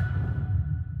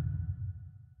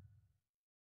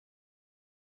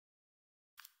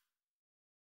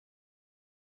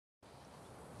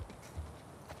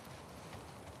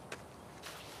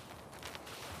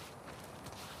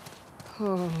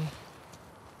 Oh.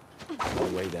 No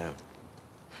way down.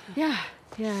 Yeah,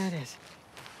 it is.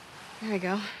 There we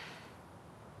go.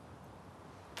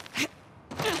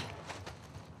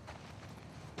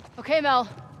 Okay, Mel.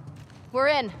 We're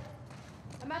in.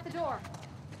 I'm at the door.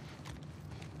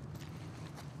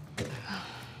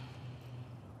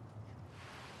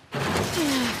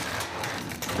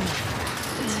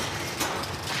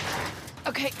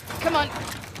 Okay, come on.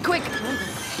 Quick.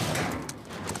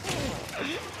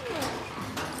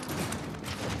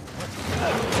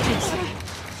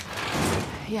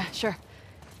 Yeah, sure.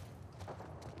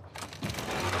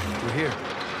 We're here.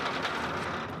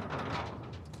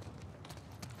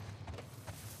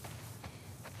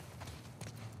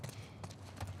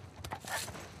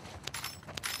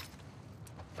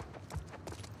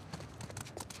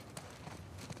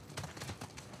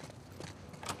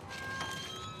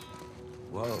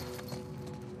 Whoa.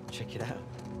 Check it out.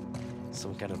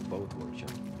 Some kind of boat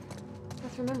workshop.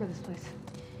 Let's remember this place.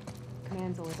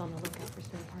 Command's always on the lookout for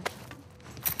spare parts.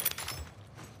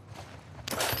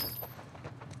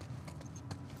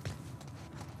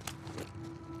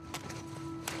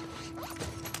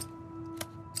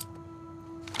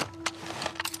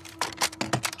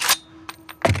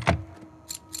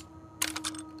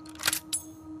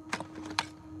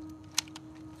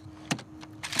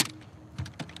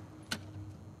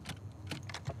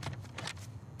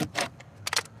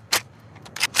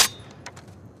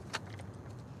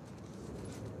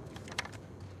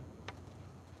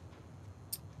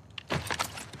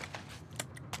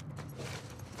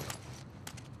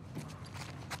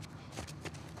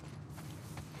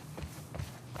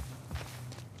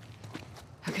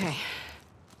 Okay.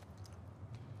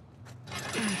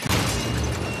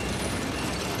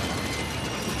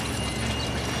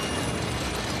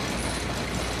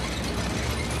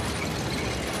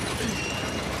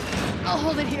 I'll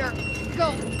hold it here.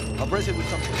 Go. I'll brace it with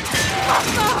something.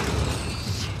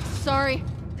 Sorry.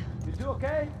 You two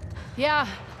okay? Yeah.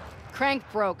 Crank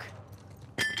broke.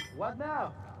 What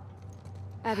now?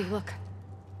 Abby, look.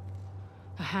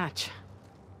 A hatch.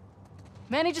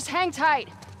 Manny, just hang tight.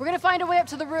 We're gonna find a way up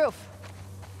to the roof.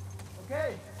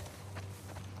 Okay.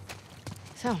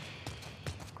 So,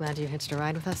 glad you hitched a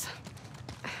ride with us?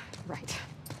 Right.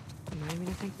 Remind me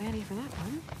to thank Manny for that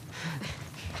one.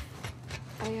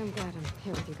 I am glad I'm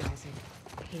here with you guys.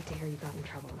 I hate to hear you got in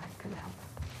trouble. I couldn't help.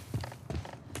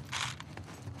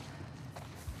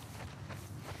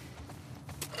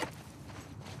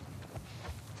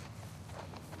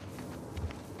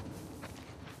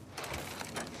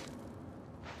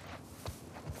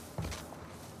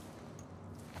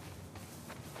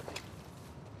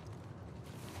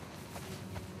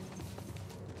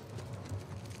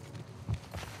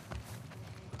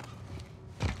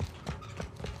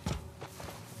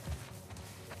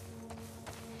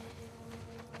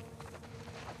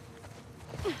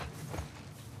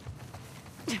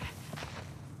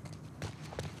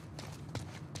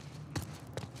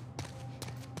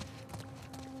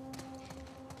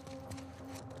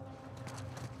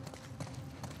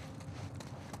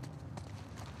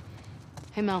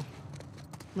 Hey, Mel.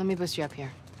 Let me boost you up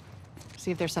here.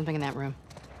 See if there's something in that room.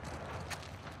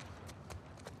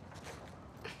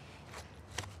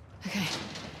 Okay,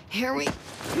 here we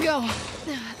go.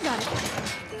 Got it.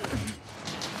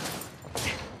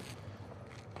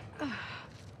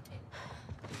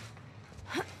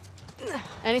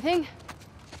 Anything?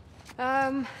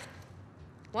 One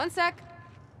sec.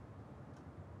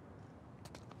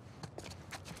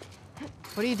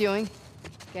 What are you doing?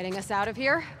 Getting us out of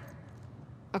here?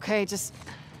 Okay, just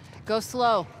go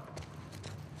slow.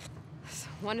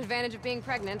 one advantage of being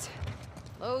pregnant.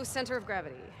 Low center of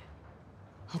gravity.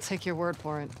 I'll take your word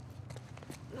for it.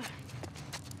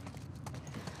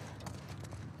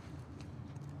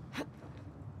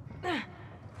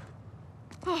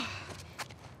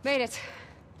 Made it.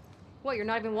 What, you're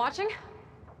not even watching?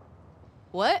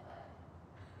 What?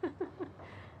 Come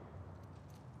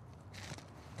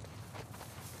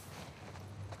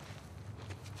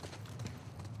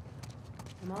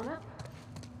on up.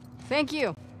 Thank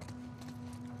you.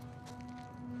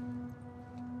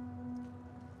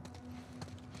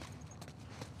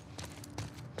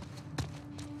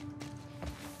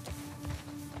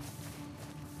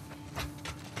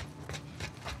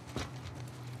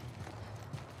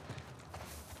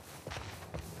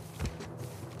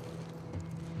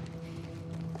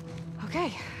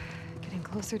 Okay, getting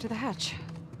closer to the hatch.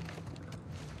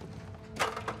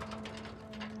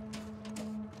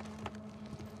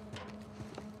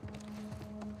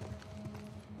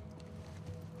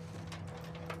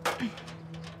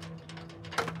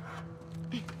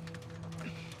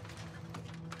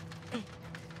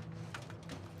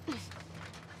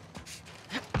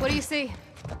 What do you see?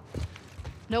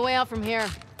 No way out from here.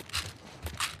 I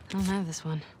don't have this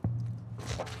one.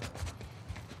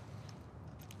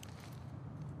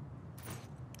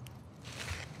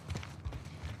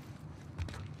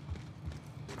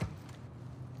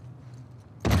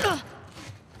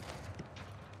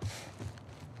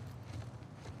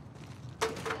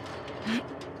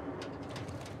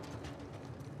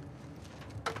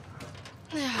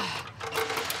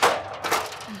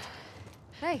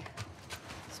 Hey,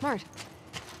 smart.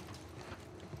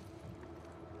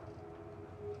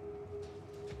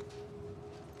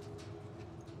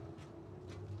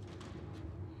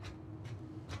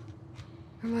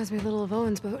 Reminds me a little of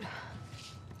Owen's boat.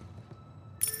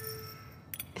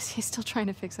 Is he still trying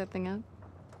to fix that thing up?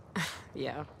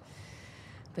 Yeah.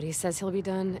 But he says he'll be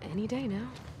done any day now.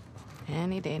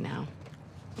 Any day now.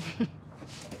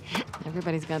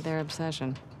 Everybody's got their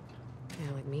obsession.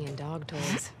 Yeah, like me and dog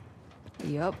toys.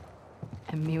 Yup.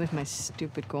 And me with my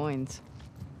stupid coins.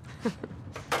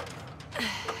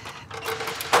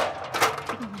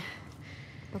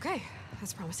 Okay,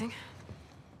 that's promising.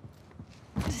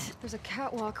 There's a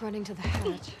catwalk running to the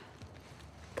hatch.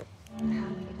 How do we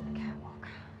get to the catwalk?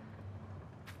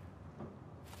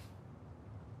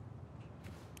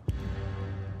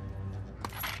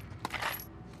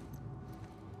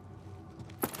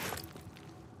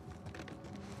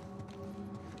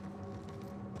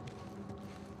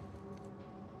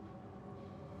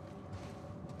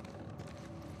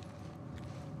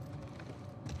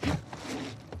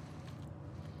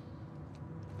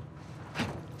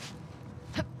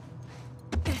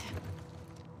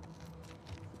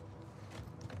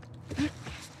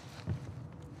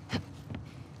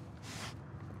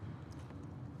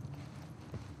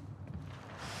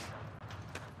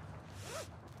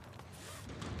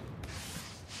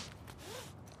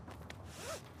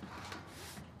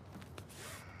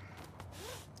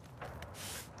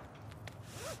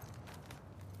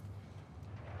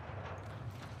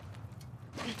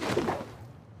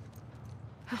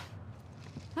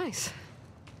 Nice.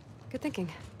 Good thinking.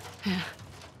 Yeah,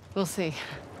 we'll see.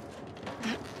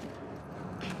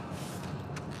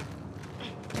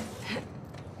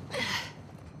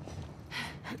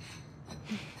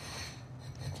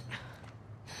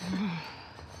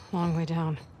 Long way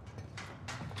down.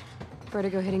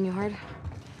 Vertigo hitting you hard?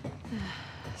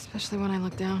 Especially when I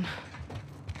look down.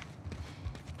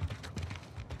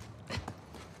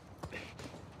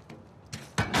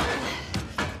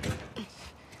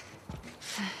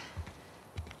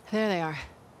 There they are.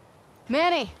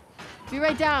 Manny! Be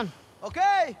right down.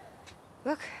 Okay!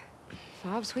 Look.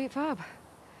 Fob, sweet fob.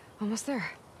 Almost there.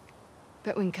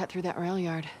 Bet we can cut through that rail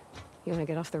yard. You want to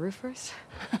get off the roof first?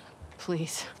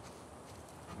 Please.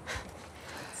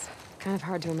 It's kind of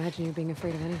hard to imagine you being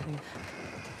afraid of anything.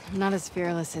 I'm not as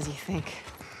fearless as you think.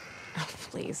 Oh,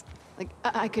 please. Like,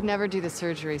 I could never do the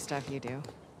surgery stuff you do.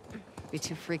 Be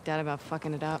too freaked out about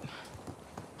fucking it up.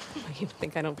 You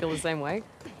think I don't feel the same way?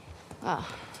 Well,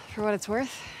 for what it's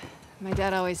worth, my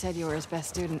dad always said you were his best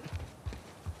student.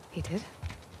 He did?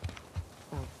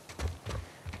 Well,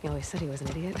 he always said he was an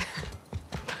idiot.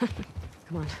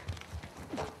 Come on.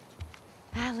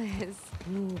 Alice.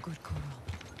 Ooh, good girl.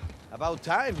 About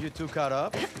time you two caught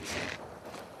up.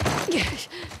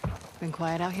 Been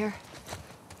quiet out here?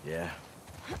 Yeah.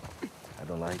 I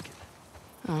don't like it.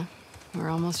 Oh, we're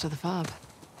almost to the fob.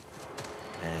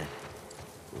 Man,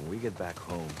 when we get back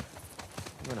home,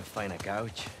 I'm gonna find a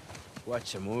couch,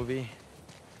 watch a movie,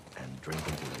 and drink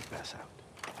until I pass out.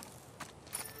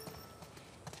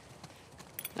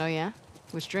 Oh yeah?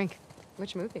 Which drink?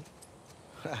 Which movie?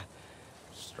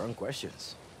 Strong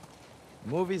questions.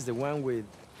 Movie's the one with...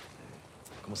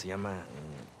 ¿Cómo se llama?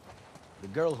 The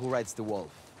girl who rides the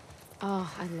wolf.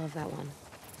 Oh, I love that one.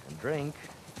 And drink.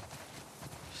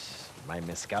 My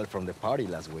mezcal from the party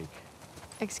last week.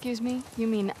 Excuse me? You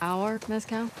mean our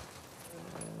mezcal?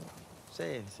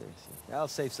 See. I'll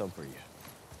save some for you.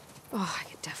 Oh, I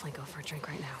could definitely go for a drink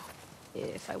right now.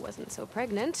 If I wasn't so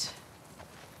pregnant.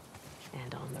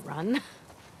 And on the run.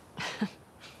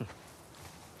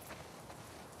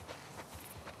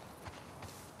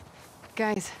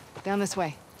 Guys, down this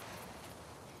way.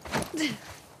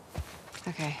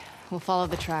 Okay, we'll follow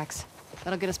the tracks.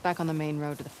 That'll get us back on the main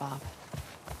road to the fob.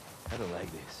 I don't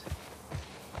like this.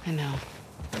 I know.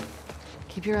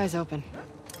 Keep your eyes open.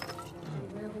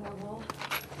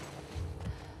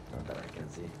 Not that I can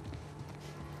see.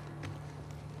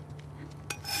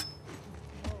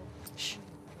 Shh.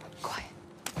 Quiet.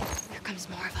 Here comes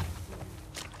more of them.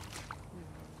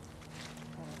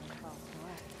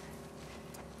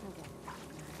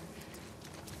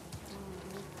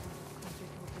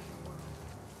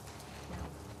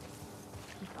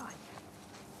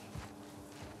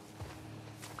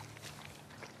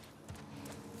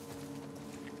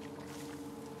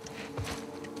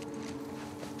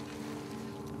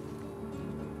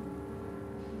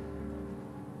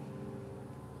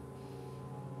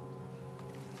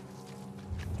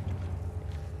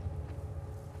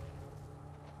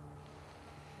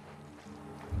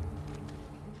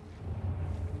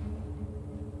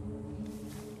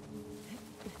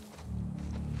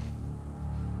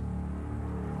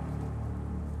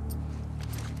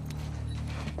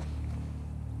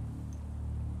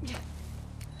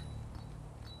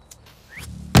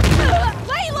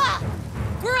 Layla!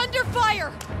 We're under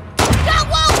fire! That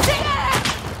won't take it!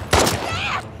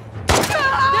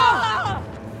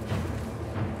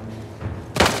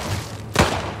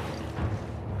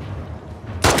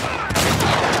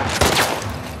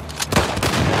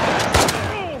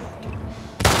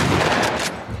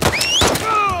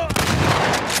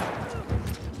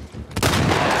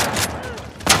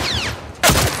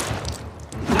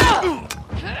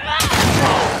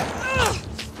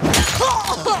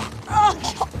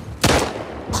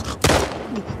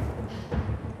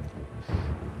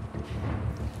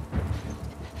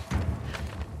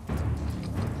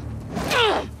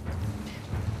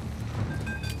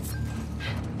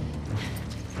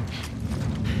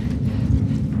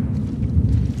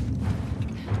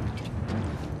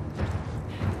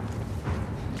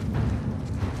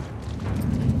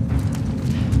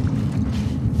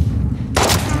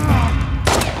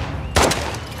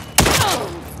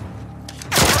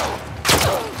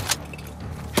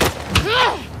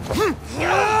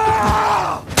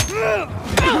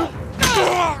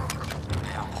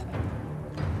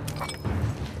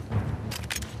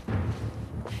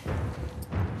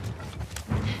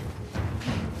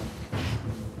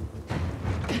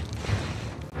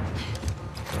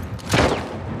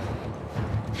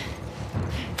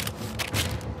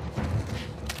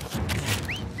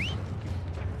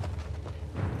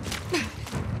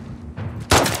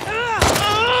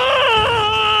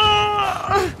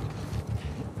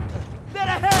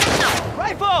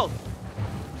 No!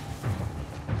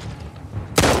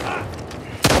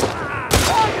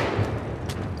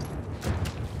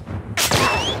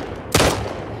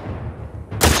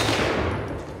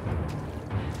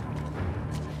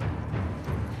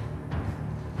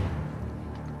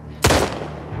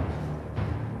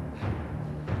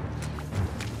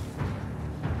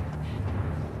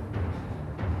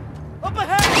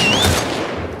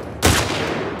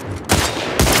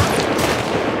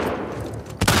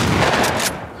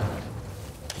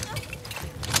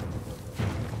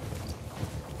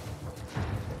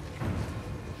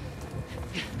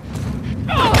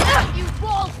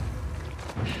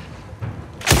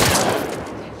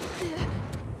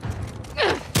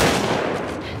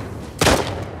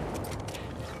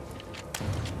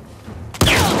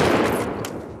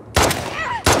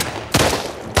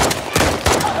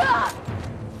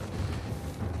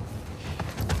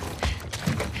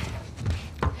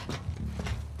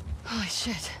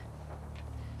 Shit.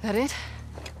 That it?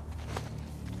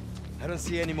 I don't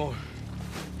see any more.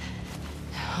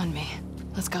 On me.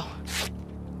 Let's go.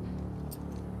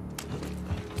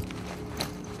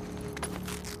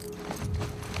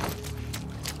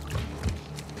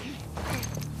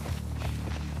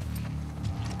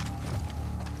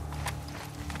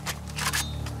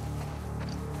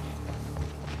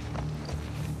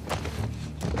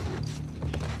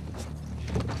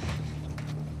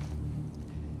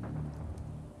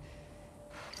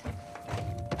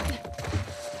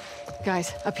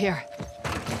 Guys, up here.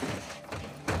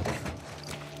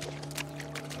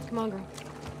 Come on, girl.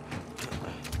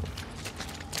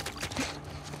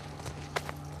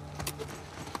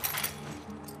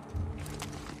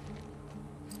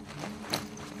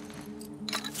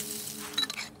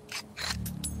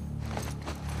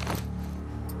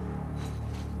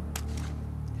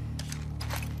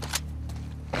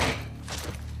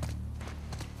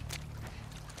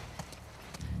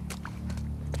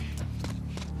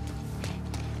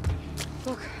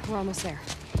 Look, we're almost there.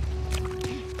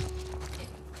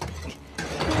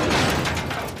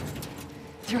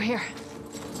 Through here.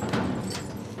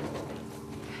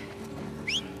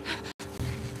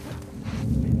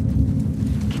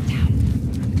 Get down.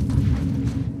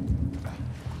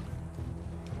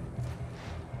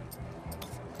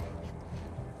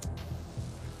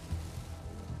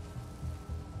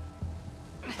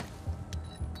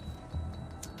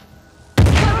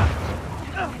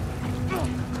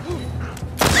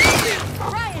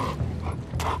 Ryan!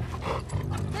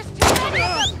 There's too many of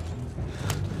them!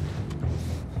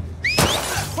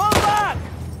 Fall back!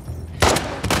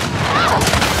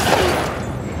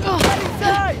 Get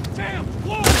inside! Damn!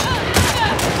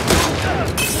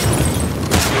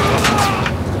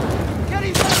 Get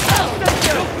inside!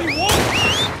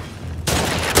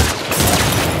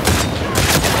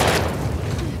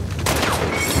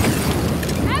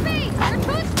 Help me, Abby! Your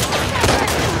foot's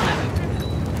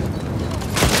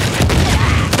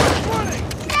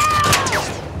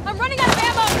I'm running out of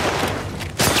ammo!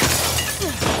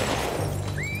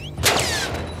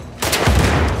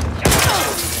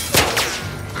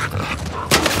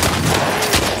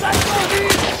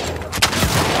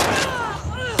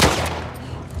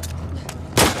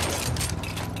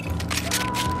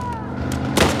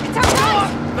 It's our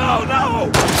time! No,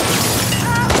 no!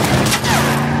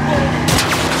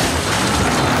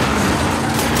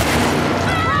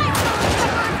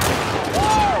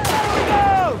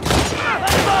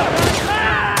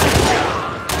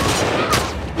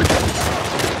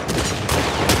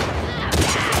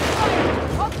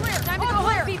 All clear! Time to go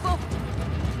home, people!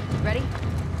 Ready?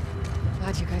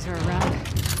 Glad you guys are around.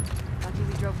 Lucky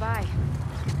we drove by.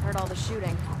 Heard all the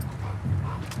shooting.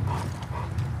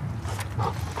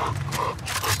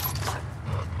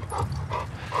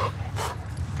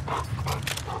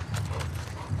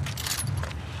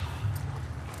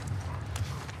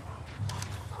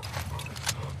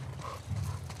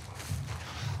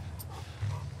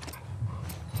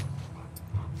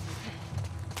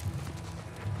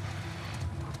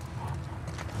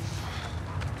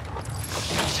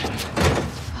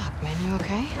 Fuck, man, you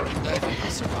okay? I think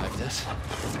I'll survive this.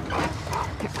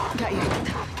 Here, got you.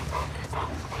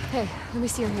 Hey, let me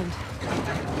see your hand.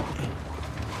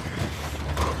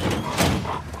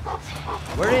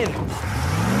 We're in.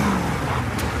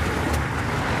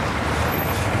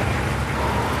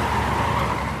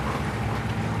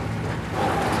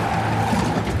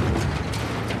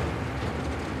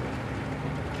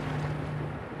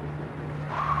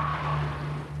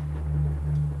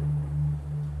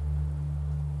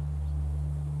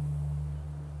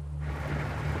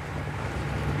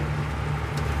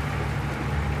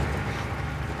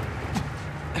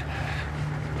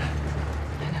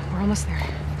 I know, we're almost there.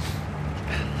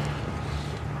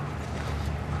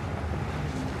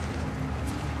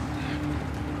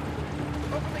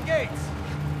 Open the gates!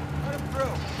 Let him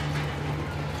through!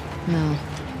 No.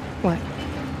 What?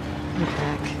 Look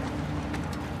back.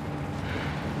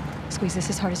 Squeeze this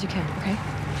as hard as you can, okay?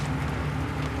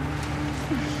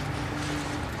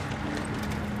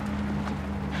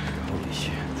 Holy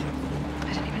shit.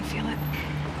 I didn't even feel it.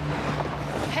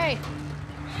 Hey!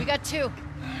 We got two.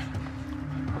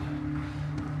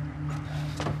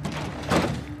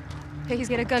 Hey, he's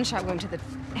got a gunshot wound to the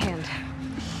hand.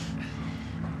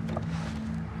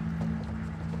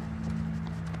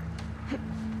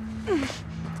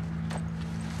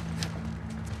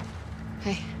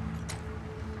 Hey.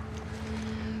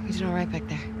 We did all right back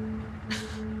there.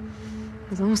 It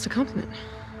was almost a compliment.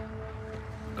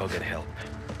 Go get help.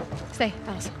 Stay,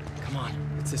 Alice. Come on,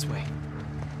 it's this way.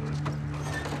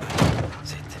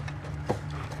 Sit.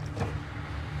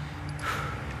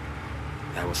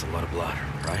 That was a lot of blood,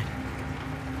 right?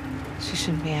 She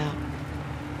shouldn't be out.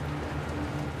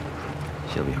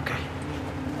 She'll be okay.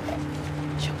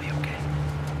 She'll be okay.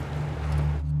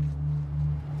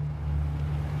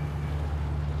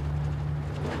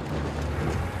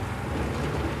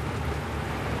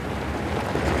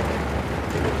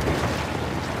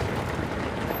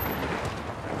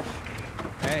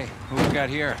 Hey, who we got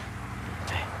here?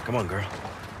 Hey, come on, girl.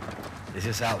 This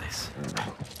is Alice.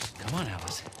 Come on,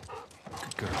 Alice.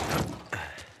 Good girl.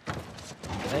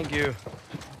 Thank you.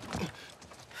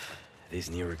 These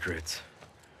new recruits,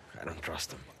 I don't trust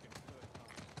them.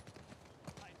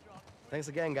 Thanks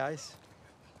again, guys.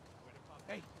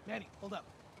 Hey, Manny, hold up.